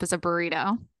dress him up as a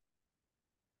burrito.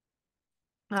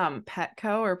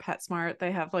 Petco or PetSmart,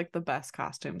 they have like the best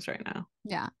costumes right now.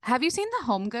 Yeah. Have you seen the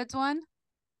Home Goods one?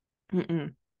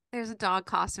 Mm-mm. There's a dog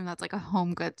costume that's like a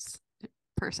Home Goods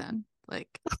person,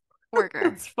 like worker.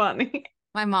 That's funny.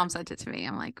 My mom sent it to me.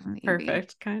 I'm like, maybe.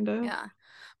 Perfect, kind of. Yeah.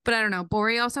 But I don't know.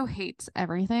 Bori also hates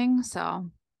everything. So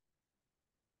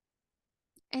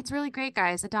it's really great,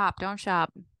 guys. Adopt, don't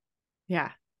shop.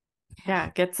 Yeah. Yeah.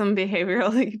 Yeah. Get some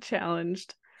behaviorally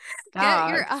challenged Get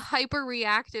your a dogs. hyper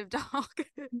reactive dog.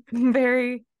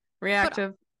 Very But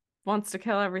reactive, wants to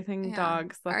kill everything yeah.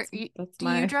 dogs. Are That's you, that's do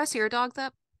you my dress your dogs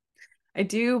up? I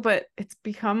do, but it's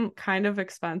become kind of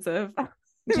expensive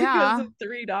because Yeah. of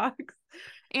three dogs.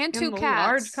 And two And the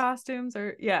large cats. costumes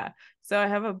are, yeah. So I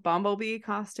have a bumblebee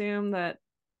costume that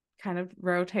kind of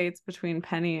rotates between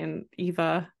Penny and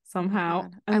Eva Oh my somehow.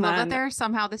 God. I And love that then they're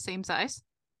somehow the same size.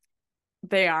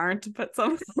 they aren't, but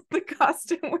some the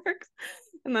costume works.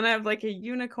 And then I have like a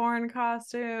unicorn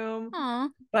costume. Aw.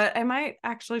 But I might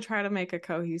actually try to make a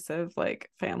cohesive like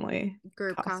family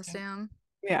Group costume. costume.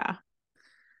 Yeah,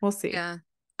 we'll see. Yeah.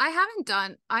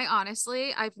 I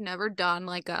honestly, I've never done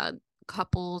like a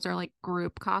couples or like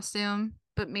group costume,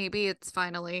 but maybe it's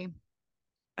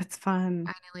It's fun.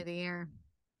 finally the year.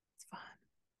 It's fun.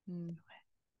 Hmm.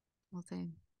 We'll see.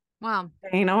 Wow.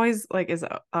 Dane always like is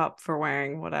up for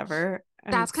wearing whatever,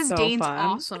 and That's it's because so Dane's fun.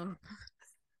 awesome.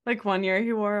 Like one year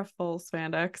he wore a full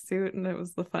spandex suit, and it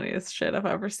was the funniest shit I've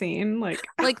ever seen. Like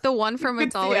Like the one you from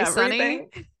It's could see Always Sunny.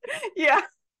 everything. Yeah,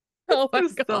 Oh it my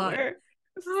was so God. weird.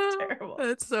 It was terrible.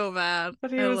 That's so bad.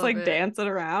 But he I was love like it. dancing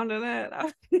around in it.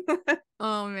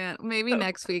 Oh man. Maybe So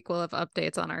next week we'll have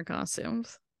updates on our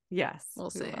costumes. yes,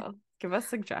 We'll we see. will. Give us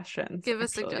suggestions, Give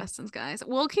us actually. suggestions, guys.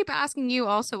 We'll keep asking you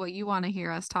also what you want to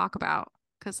hear us talk about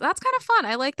because that's kind of fun.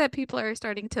 I like that people are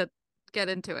starting to get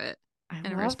into it I and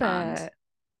love respond. it.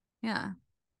 Yeah.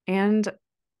 And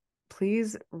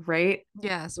please rate,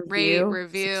 Yes. Rate, review,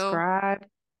 review, subscribe,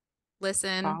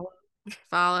 listen, follow.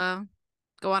 follow,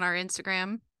 go on our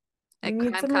Instagram We at need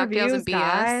Crime some Cocktails and reviews, BS.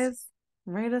 guys.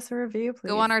 Write us a review,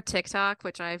 Go on please. our TikTok,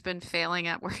 which I've been failing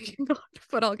at working on,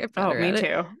 but I'll get Oh, better me at it.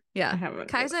 too. I Yeah. haven't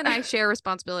Kaisa and I share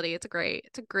responsibility. It's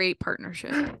a great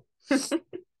partnership. either.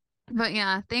 But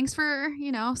yeah, thanks for,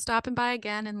 stopping by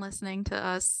again and listening to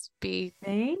us be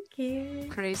Thank you.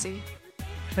 crazy.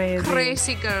 Crazy.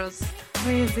 Crazy girls.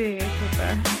 Crazy.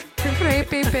 Super.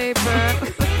 Creepy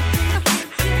paper.